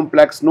substrate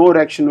complex, no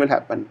reaction will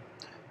happen.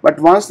 But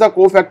once the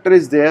cofactor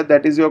is there,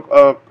 that is your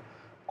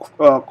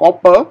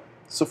copper,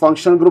 so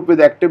functional group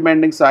with active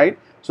binding site,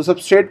 so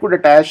substrate could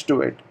attach to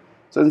it.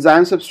 So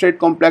enzyme substrate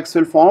complex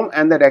will form,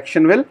 and the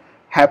reaction will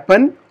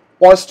happen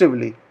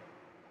positively.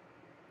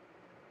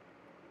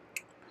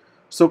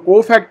 So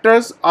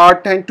cofactors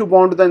tend to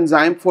bond to the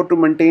enzyme to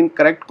maintain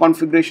correct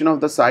configuration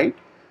of the site.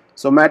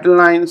 So metal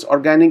ions,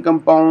 organic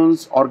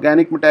compounds,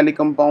 organic metallic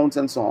compounds,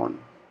 and so on.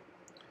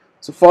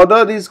 So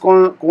further, these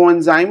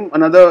coenzyme,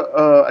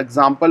 another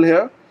example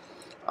here.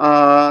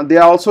 They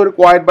are also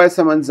required by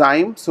some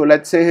enzyme. So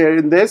let's say here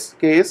in this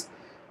case,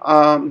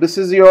 this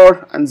is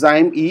your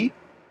enzyme E,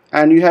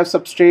 and you have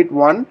substrate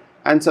 1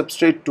 and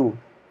substrate 2,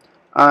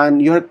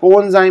 and you have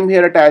coenzyme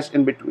here attached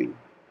in between.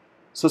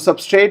 So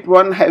substrate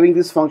 1 having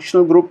this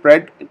functional group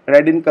red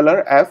in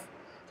color F.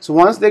 So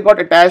once they got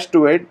attached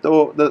to it,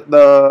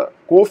 the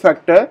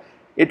cofactor,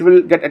 it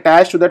will get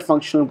attached to that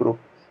functional group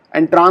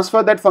and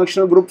transfer that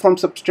functional group from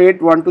substrate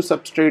 1 to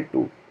substrate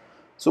 2.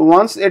 So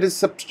once it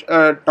is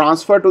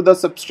transferred to the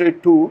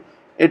substrate 2,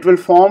 it will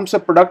form a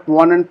product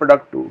 1 and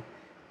product 2.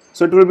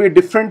 So it will be a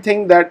different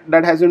thing that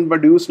has been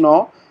produced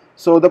now.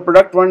 So the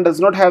product 1 does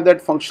not have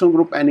that functional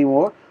group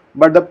anymore,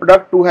 but the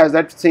product 2 has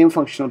that same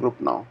functional group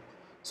now.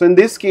 So in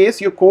this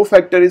case, your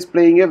cofactor is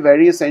playing a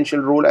very essential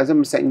role as a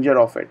messenger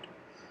of it.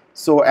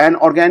 So an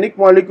organic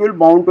molecule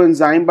bound to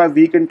enzyme by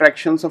weak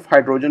interactions of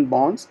hydrogen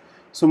bonds.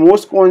 So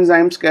most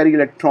coenzymes carry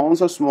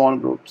electrons or small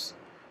groups.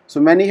 So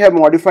many have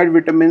modified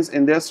vitamins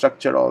in their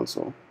structure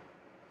also.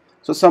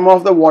 So some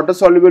of the water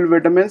soluble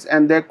vitamins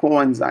and their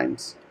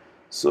coenzymes.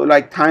 So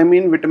like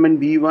thiamine, vitamin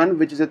B1,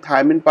 which is a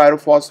thiamine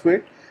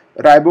pyrophosphate,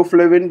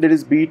 riboflavin, that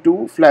is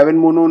B2,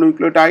 flavin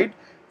mononucleotide,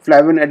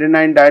 flavin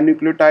adenine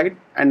dinucleotide,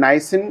 and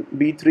niacin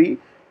B3,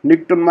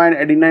 nicotinic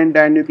adenine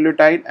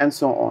dinucleotide, and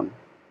so on.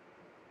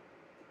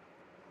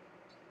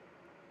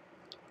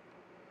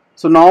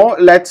 So now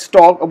let's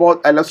talk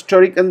about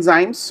allosteric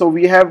enzymes. So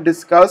we have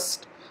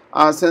discussed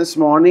since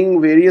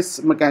morning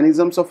various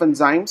mechanisms of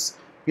enzymes.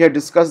 We have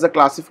discussed the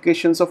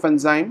classifications of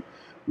enzyme.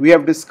 We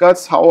have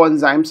discussed how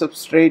enzyme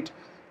substrate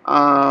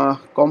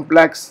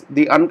complex,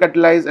 the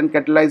uncatalyzed and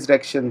catalyzed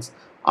reactions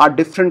are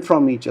different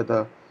from each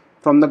other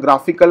from the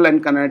graphical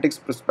and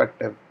kinetics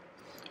perspective.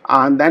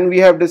 And then we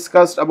have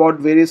discussed about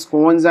various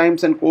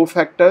coenzymes and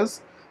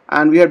cofactors,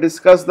 and we have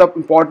discussed the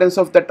importance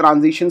of the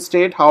transition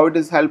state, how it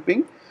is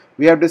helping.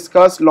 We have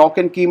discussed lock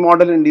and key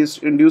model and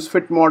induced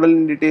fit model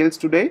in details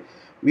today.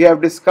 We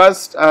have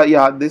discussed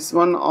this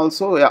one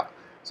also.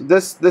 So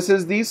this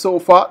is the so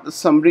far the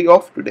summary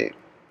of today.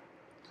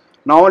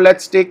 Now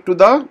let's take to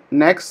the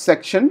next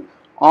section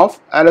of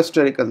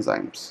allosteric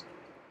enzymes.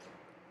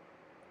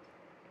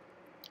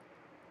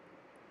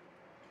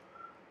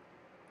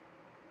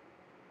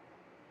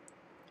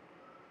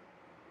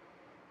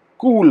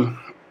 Cool.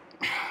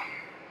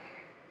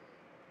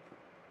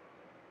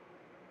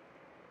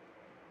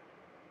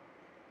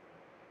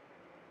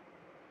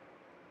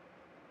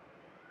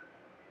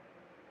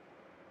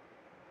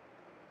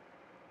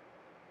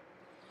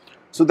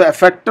 So the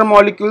effector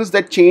molecules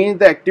that change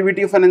the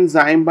activity of an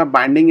enzyme by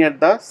binding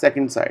at the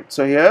second site.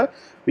 So here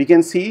we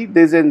can see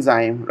this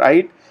enzyme,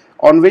 right,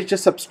 on which a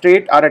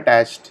substrate are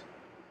attached,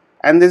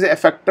 and there is an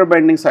effector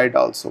binding site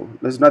also.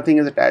 There's nothing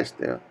is attached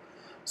there.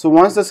 So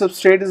once the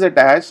substrate is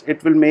attached,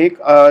 it will make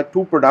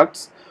two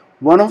products.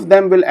 One of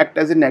them will act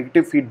as a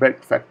negative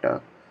feedback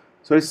factor.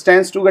 So it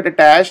tends to get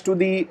attached to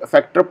the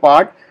effector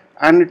part,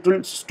 and it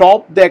will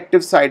stop the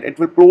active site. It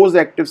will close the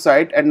active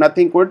site, and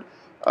nothing could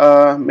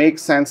make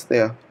sense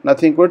there.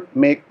 Nothing could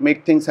make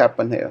things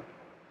happen here.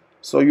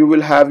 So you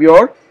will have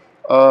your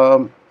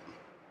a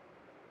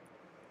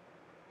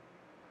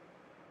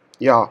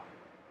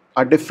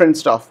different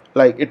stuff,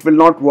 like it will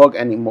not work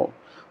anymore.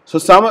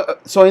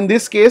 So in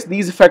this case,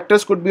 these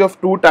effectors could be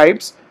of two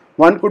types.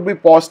 One could be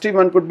positive,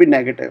 one could be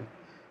negative.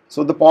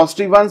 So the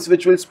positive ones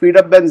which will speed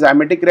up the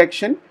enzymatic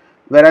reaction,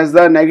 whereas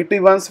the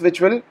negative ones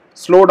which will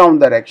slow down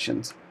the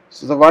reactions.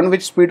 So the one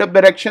which speed up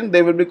the reaction,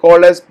 they will be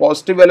called as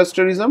positive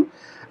allosterism,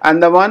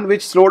 and the one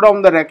which slow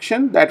down the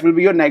reaction, that will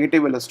be your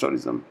negative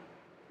allosterism.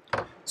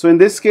 So in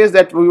this case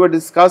that we will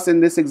discuss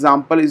in this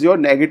example is your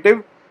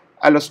negative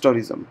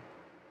allosterism.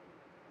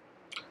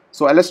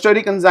 So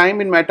allosteric enzyme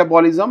in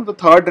metabolism, the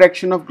third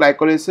reaction of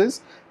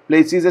glycolysis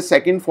places a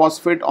second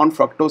phosphate on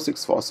fructose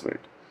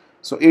 6-phosphate.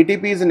 So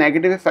ATP is a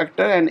negative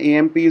effector and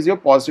AMP is your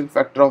positive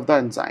effector of the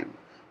enzyme,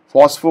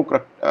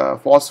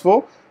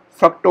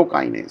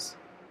 phosphofructokinase.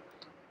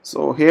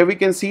 So here we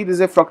can see this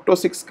is a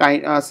fructose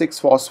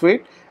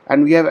 6-phosphate,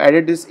 and we have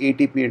added this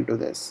ATP into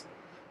this.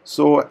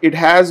 So it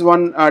has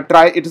one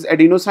it is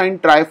adenosine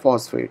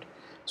triphosphate.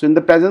 So in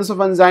the presence of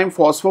enzyme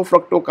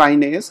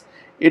phosphofructokinase,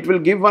 it will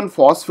give one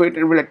phosphate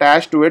and will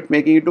attach to it,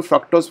 making it to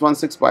fructose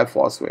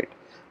 1,6-biphosphate,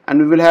 and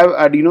we will have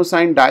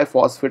adenosine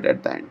diphosphate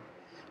at the end.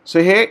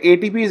 So here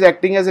ATP is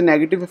acting as a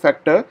negative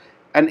effector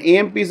and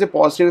AMP is a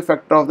positive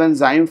effector of the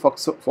enzyme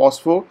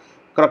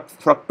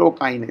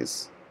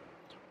phosphofructokinase.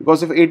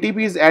 Because if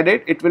ATP is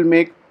added, it will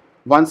make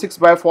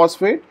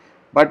 1,6-biphosphate,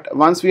 but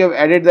once we have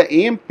added the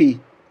AMP,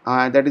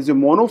 that is a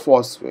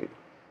monophosphate,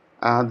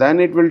 then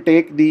it will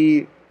take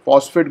the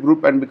phosphate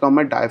group and become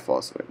a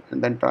diphosphate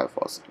and then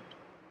triphosphate.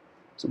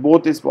 So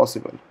both is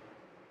possible.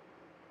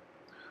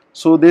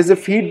 So there is a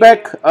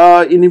feedback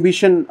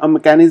inhibition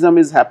mechanism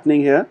is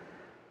happening here.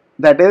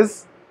 That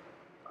is,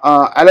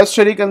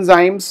 allosteric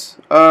enzymes,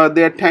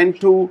 they tend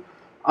to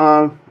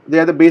they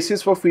are the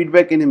basis for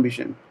feedback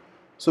inhibition.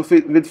 So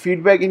with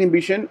feedback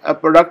inhibition, a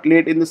product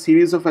late in the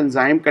series of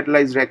enzyme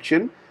catalyzed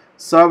reaction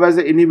serve as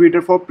an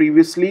inhibitor for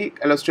previously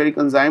allosteric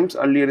enzymes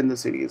earlier in the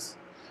series.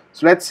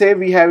 So let's say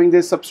we having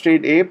this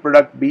substrate A,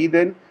 product B,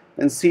 then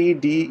C,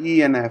 D,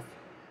 E, and F.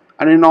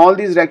 And in all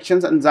these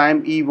reactions,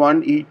 enzyme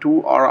E1,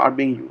 E2 are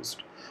being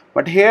used.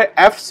 But here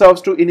F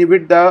serves to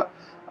inhibit the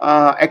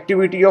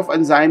activity of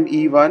enzyme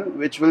E1,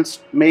 which will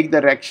make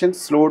the reaction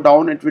slow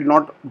down. It will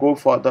not go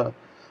further.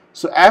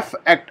 So F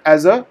act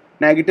as a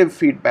negative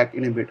feedback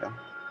inhibitor.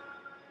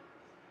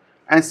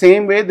 And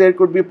same way, there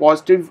could be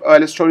positive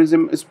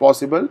allosterism is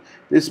possible.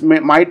 This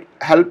might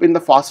help in the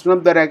fasten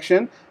up the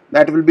reaction.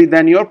 That will be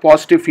then your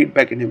positive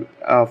feedback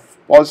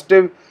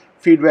positive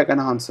feedback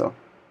enhancer.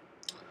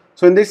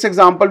 So in this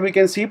example, we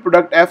can see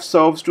product F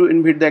serves to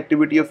inhibit the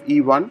activity of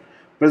E1,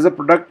 whereas the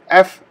product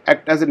F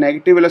act as a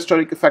negative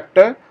allosteric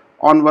effector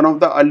on one of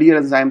the earlier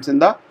enzymes in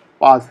the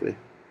pathway.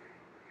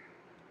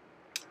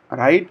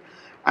 Right,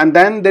 and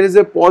then there is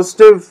a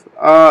positive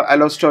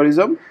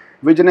allosterism,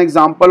 which is an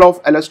example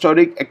of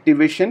allosteric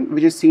activation,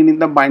 which is seen in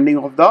the binding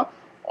of the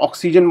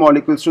oxygen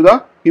molecules to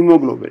the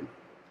hemoglobin.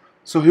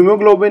 So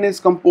hemoglobin is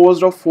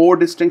composed of 4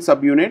 distinct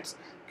subunits,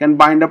 can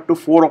bind up to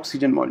 4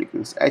 oxygen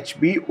molecules,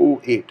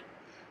 HbO8.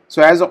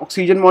 So as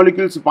oxygen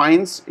molecules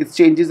binds, it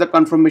changes the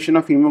conformation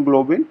of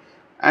hemoglobin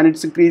and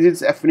it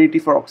increases its affinity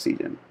for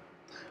oxygen.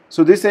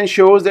 So this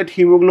ensures that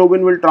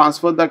hemoglobin will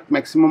transfer the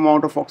maximum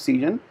amount of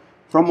oxygen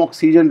from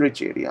oxygen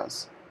rich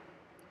areas.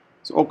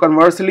 So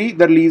conversely,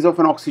 the release of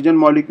an oxygen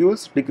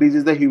molecules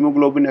decreases the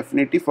hemoglobin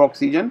affinity for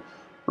oxygen,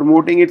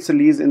 promoting its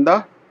release in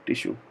the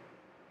tissue.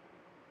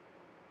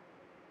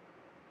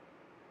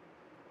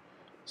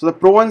 So the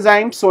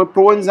proenzyme, so a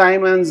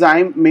proenzyme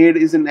enzyme made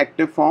is in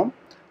active form.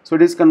 So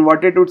it is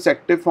converted to its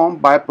active form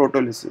by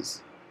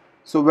proteolysis.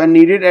 So when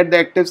needed at the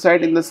active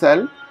site in the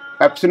cell,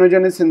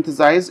 pepsinogen is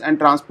synthesized and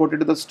transported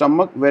to the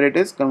stomach, where it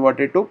is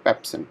converted to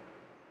pepsin.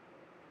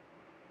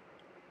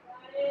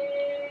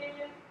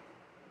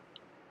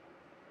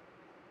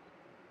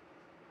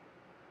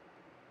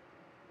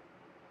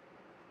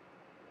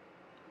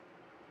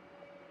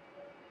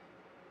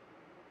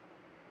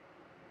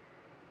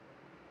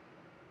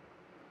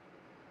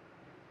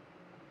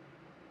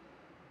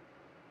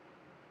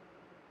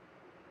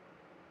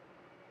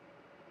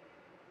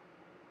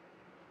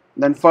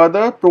 Then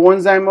further,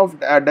 proenzyme of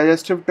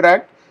digestive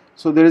tract.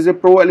 So there is a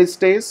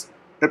proelastase,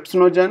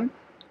 trypsinogen,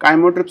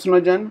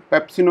 chymotrypsinogen,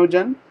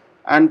 pepsinogen,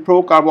 and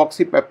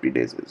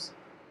procarboxypeptidases.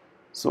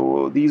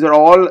 So these are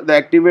all the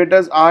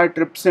activators are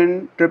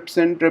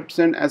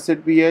trypsin,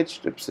 acid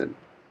pH, trypsin,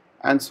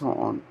 and so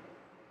on.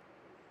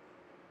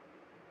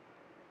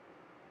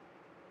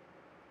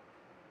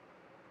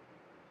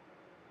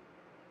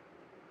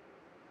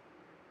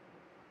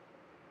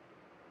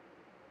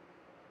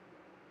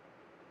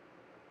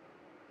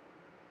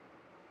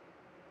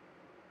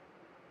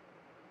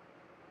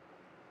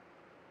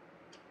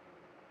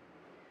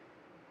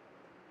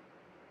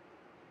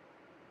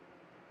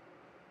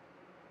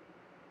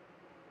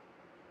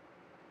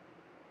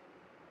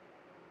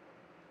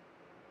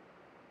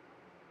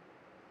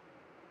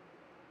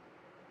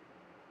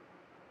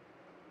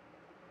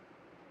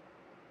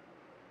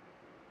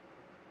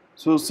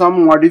 So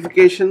some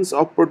modifications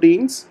of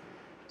proteins.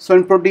 So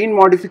in protein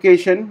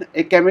modification,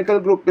 a chemical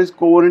group is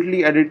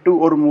covalently added to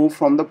or removed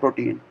from the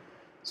protein.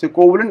 So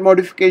covalent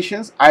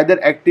modifications either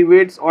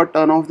activates or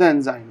turn off the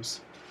enzymes.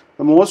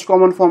 The most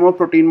common form of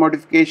protein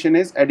modification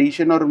is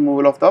addition or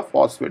removal of the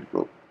phosphate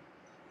group.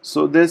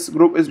 So this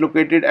group is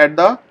located at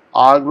the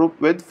R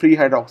group with free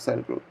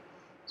hydroxyl group.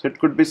 So it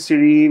could be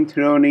serine,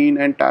 threonine,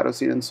 and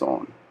tyrosine, and so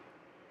on.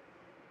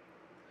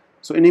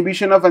 So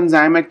inhibition of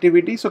enzyme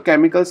activity. So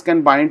chemicals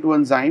can bind to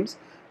enzymes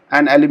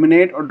and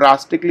eliminate or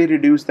drastically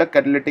reduce the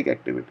catalytic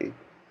activity.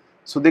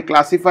 So they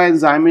classify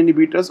enzyme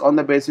inhibitors on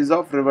the basis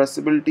of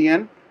reversibility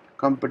and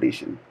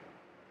competition.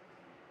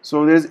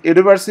 So there is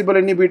irreversible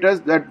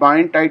inhibitors that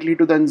bind tightly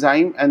to the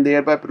enzyme and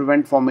thereby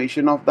prevent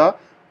formation of the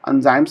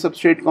enzyme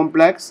substrate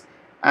complex.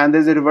 And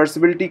there is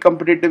irreversibility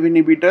competitive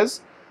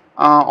inhibitors,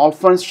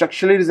 often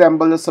structurally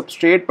resemble the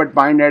substrate but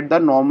bind at the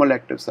normal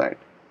active site.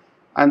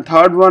 And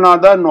third one are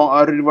the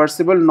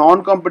reversible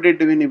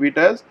non-competitive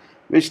inhibitors,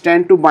 which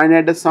tend to bind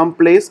at some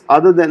place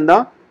other than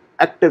the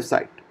active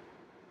site.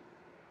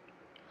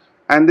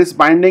 And this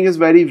binding is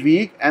very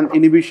weak, and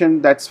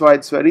inhibition, that's why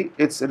it's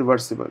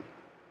reversible.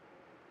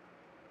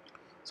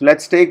 So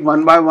let's take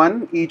one by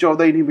one each of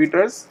the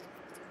inhibitors.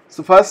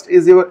 So first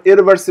is your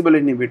irreversible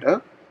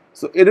inhibitor.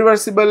 So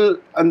irreversible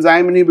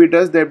enzyme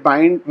inhibitors, they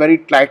bind very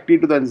tightly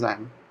to the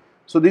enzyme.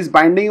 So this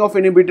binding of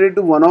inhibitor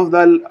to one of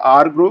the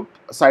R group,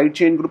 side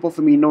chain group of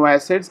amino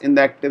acids in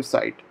the active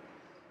site.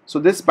 So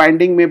this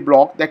binding may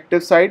block the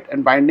active site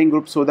and binding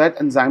group so that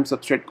enzyme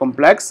substrate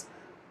complex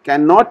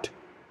cannot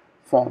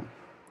form.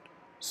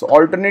 So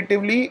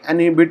alternatively, an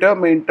inhibitor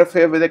may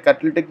interfere with the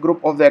catalytic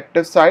group of the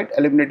active site,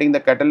 eliminating the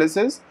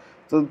catalysis.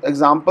 So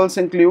examples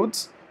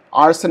includes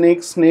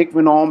arsenic, snake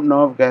venom,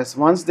 nerve gas.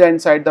 Once they are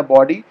inside the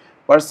body,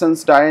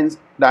 persons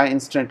die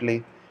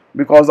instantly,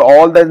 because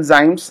all the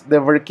enzymes,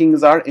 their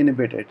workings are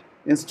inhibited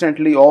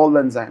instantly, all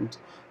the enzymes.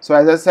 So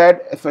as I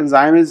said, if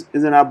enzyme is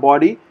in our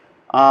body,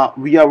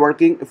 we are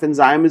working. If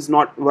enzyme is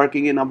not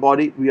working in our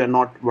body, we are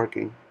not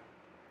working.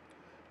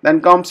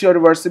 Then comes your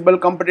reversible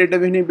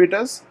competitive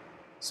inhibitors.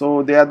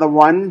 So they are the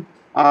one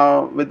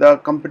with a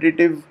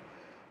competitive,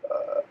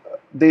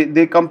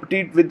 they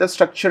compete with the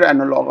structure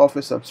analog of a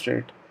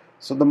substrate.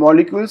 So the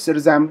molecules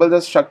resemble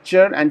the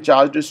structure and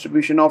charge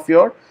distribution of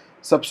your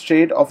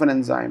substrate of an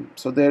enzyme.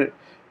 So they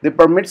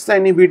permits the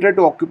inhibitor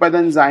to occupy the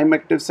enzyme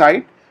active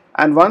site,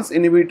 and once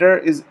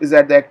inhibitor is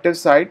at the active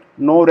site,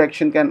 no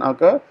reaction can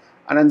occur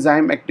and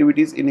enzyme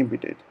activity is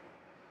inhibited.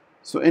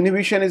 So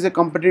inhibition is a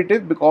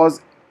competitive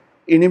because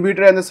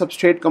inhibitor and the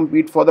substrate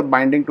compete for the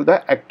binding to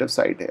the active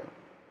site here.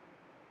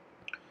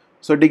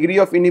 So degree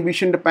of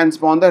inhibition depends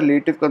upon the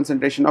relative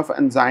concentration of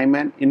enzyme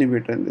and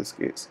inhibitor in this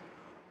case.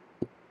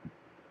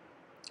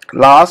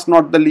 Last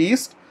not the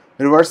least,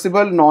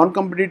 reversible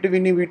non-competitive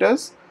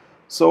inhibitors.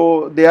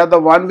 So they are the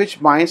one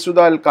which binds to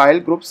the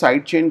alkyl group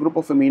side chain group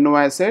of amino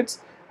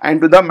acids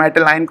and to the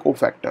metalline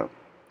cofactor.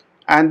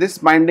 And this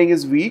binding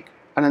is weak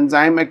and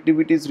enzyme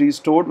activity is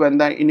restored when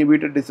the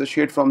inhibitor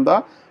dissociates from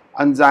the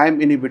enzyme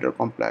inhibitor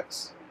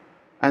complex.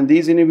 And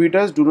these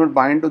inhibitors do not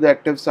bind to the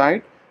active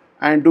site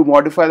and to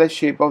modify the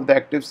shape of the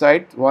active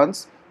site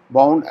once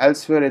bound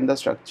elsewhere in the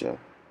structure.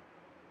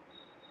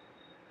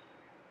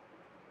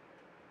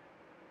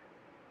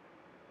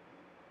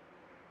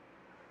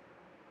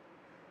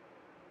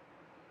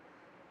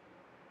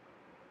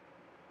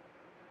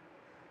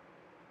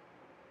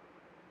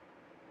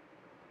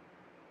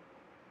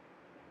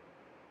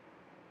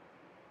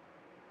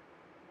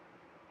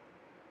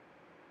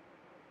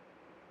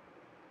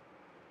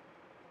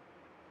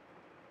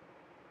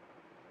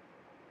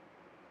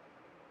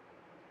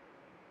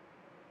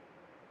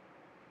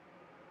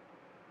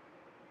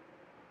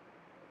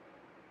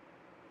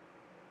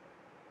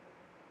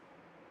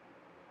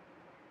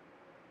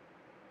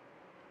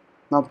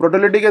 Now,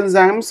 proteolytic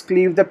enzymes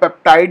cleave the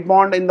peptide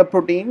bond in the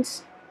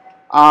proteins,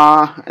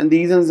 and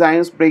these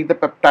enzymes break the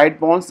peptide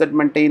bonds that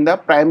maintain the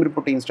primary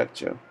protein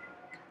structure.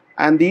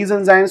 And these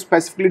enzymes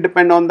specifically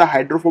depend on the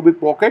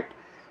hydrophobic pocket.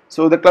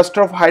 So, the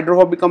cluster of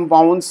hydrophobic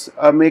compounds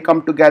may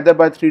come together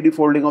by 3D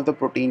folding of the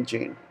protein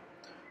chain.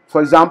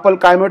 For example,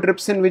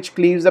 chymotrypsin, which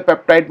cleaves the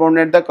peptide bond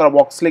at the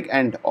carboxylic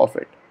end of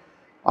it.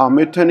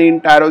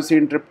 Methionine,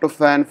 tyrosine,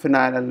 tryptophan,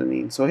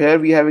 phenylalanine. So here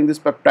we are having this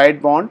peptide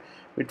bond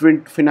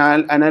between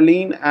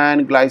phenylalanine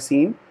and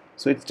glycine.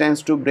 So it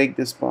tends to break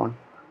this bond.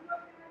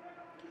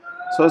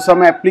 So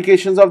some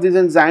applications of these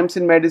enzymes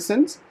in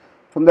medicines.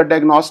 From the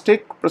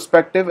diagnostic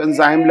perspective,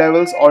 enzyme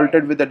levels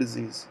altered with the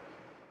disease.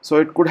 So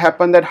it could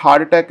happen that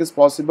heart attack is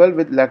possible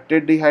with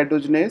lactate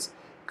dehydrogenase,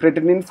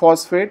 creatine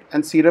phosphate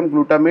and serum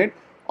glutamate,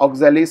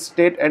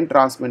 oxalate and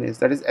transmanase,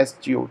 that is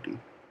SGOT.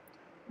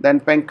 Then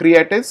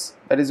pancreatitis,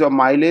 that is your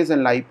amylase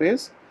and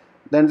lipase.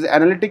 Then the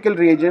analytical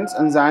reagents,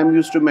 enzyme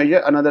used to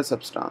measure another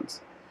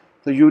substance.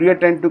 So urea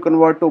tend to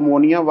convert to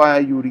ammonia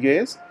via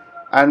urease,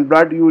 and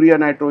blood urea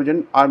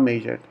nitrogen are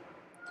measured.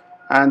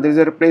 And there is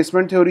a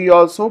replacement theory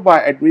also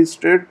by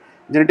administered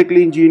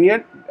genetically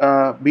engineered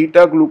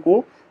beta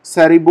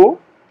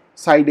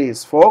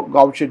glucocerebrosidase for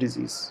Gaucher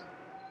disease.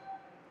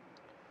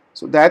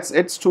 So that's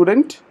it,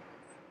 student.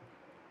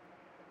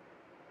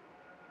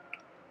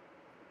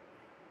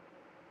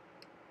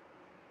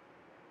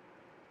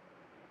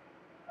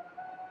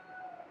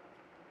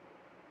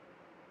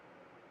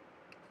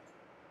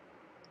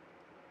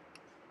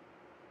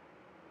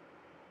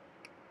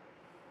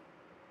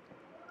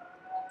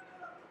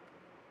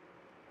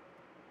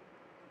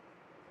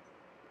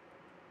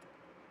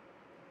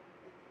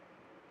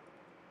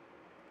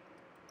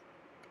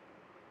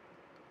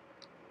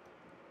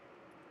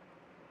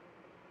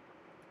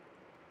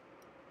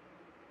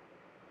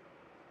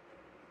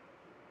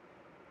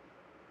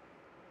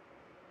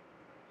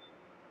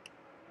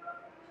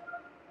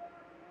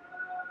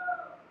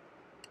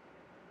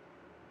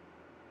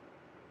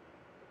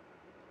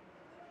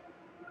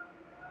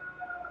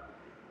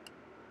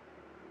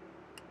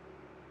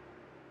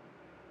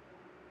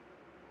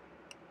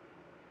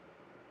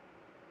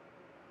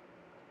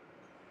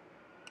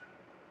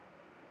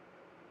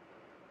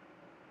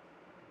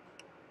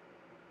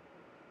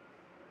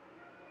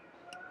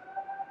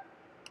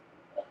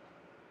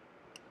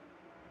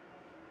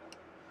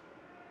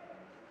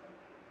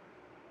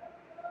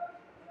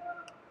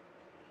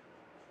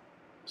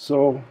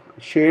 So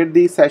share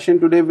the session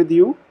today with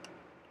you.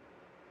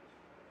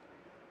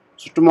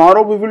 So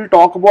tomorrow we will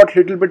talk about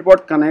little bit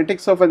about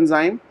kinetics of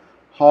enzyme,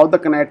 how the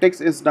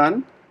kinetics is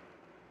done.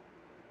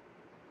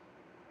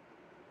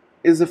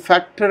 Is a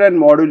factor and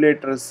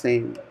modulator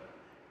same?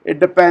 It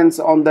depends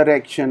on the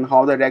reaction,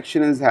 how the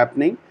reaction is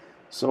happening.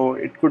 So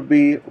it could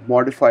be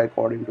modified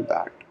according to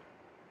that.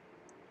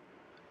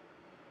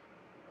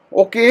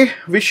 Okay,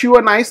 wish you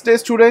a nice day,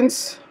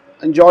 students.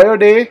 Enjoy your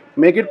day,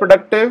 make it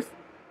productive,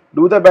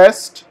 do the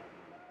best,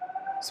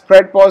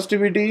 spread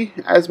positivity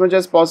as much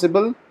as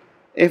possible.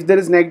 If there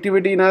is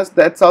negativity in us,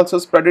 that's also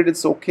spread it,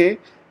 it's okay.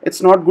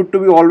 It's not good to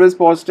be always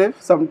positive,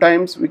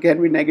 sometimes we can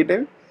be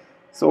negative.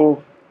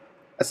 So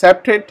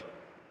accept it,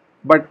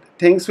 but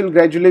things will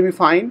gradually be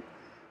fine.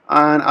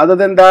 And other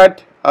than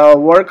that,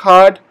 work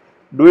hard,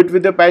 do it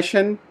with your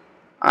passion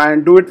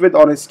and do it with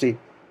honesty,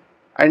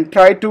 and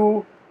try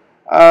to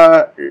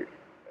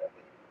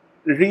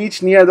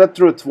reach near the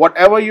truth.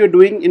 Whatever you're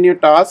doing in your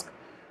task,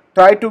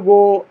 try to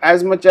go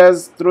as much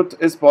as truth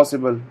is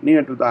possible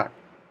near to that.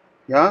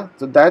 Yeah,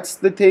 so that's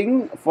the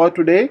thing for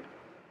today.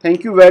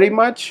 Thank you very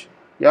much.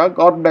 Yeah,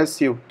 God bless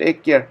you.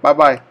 Take care. Bye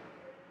bye.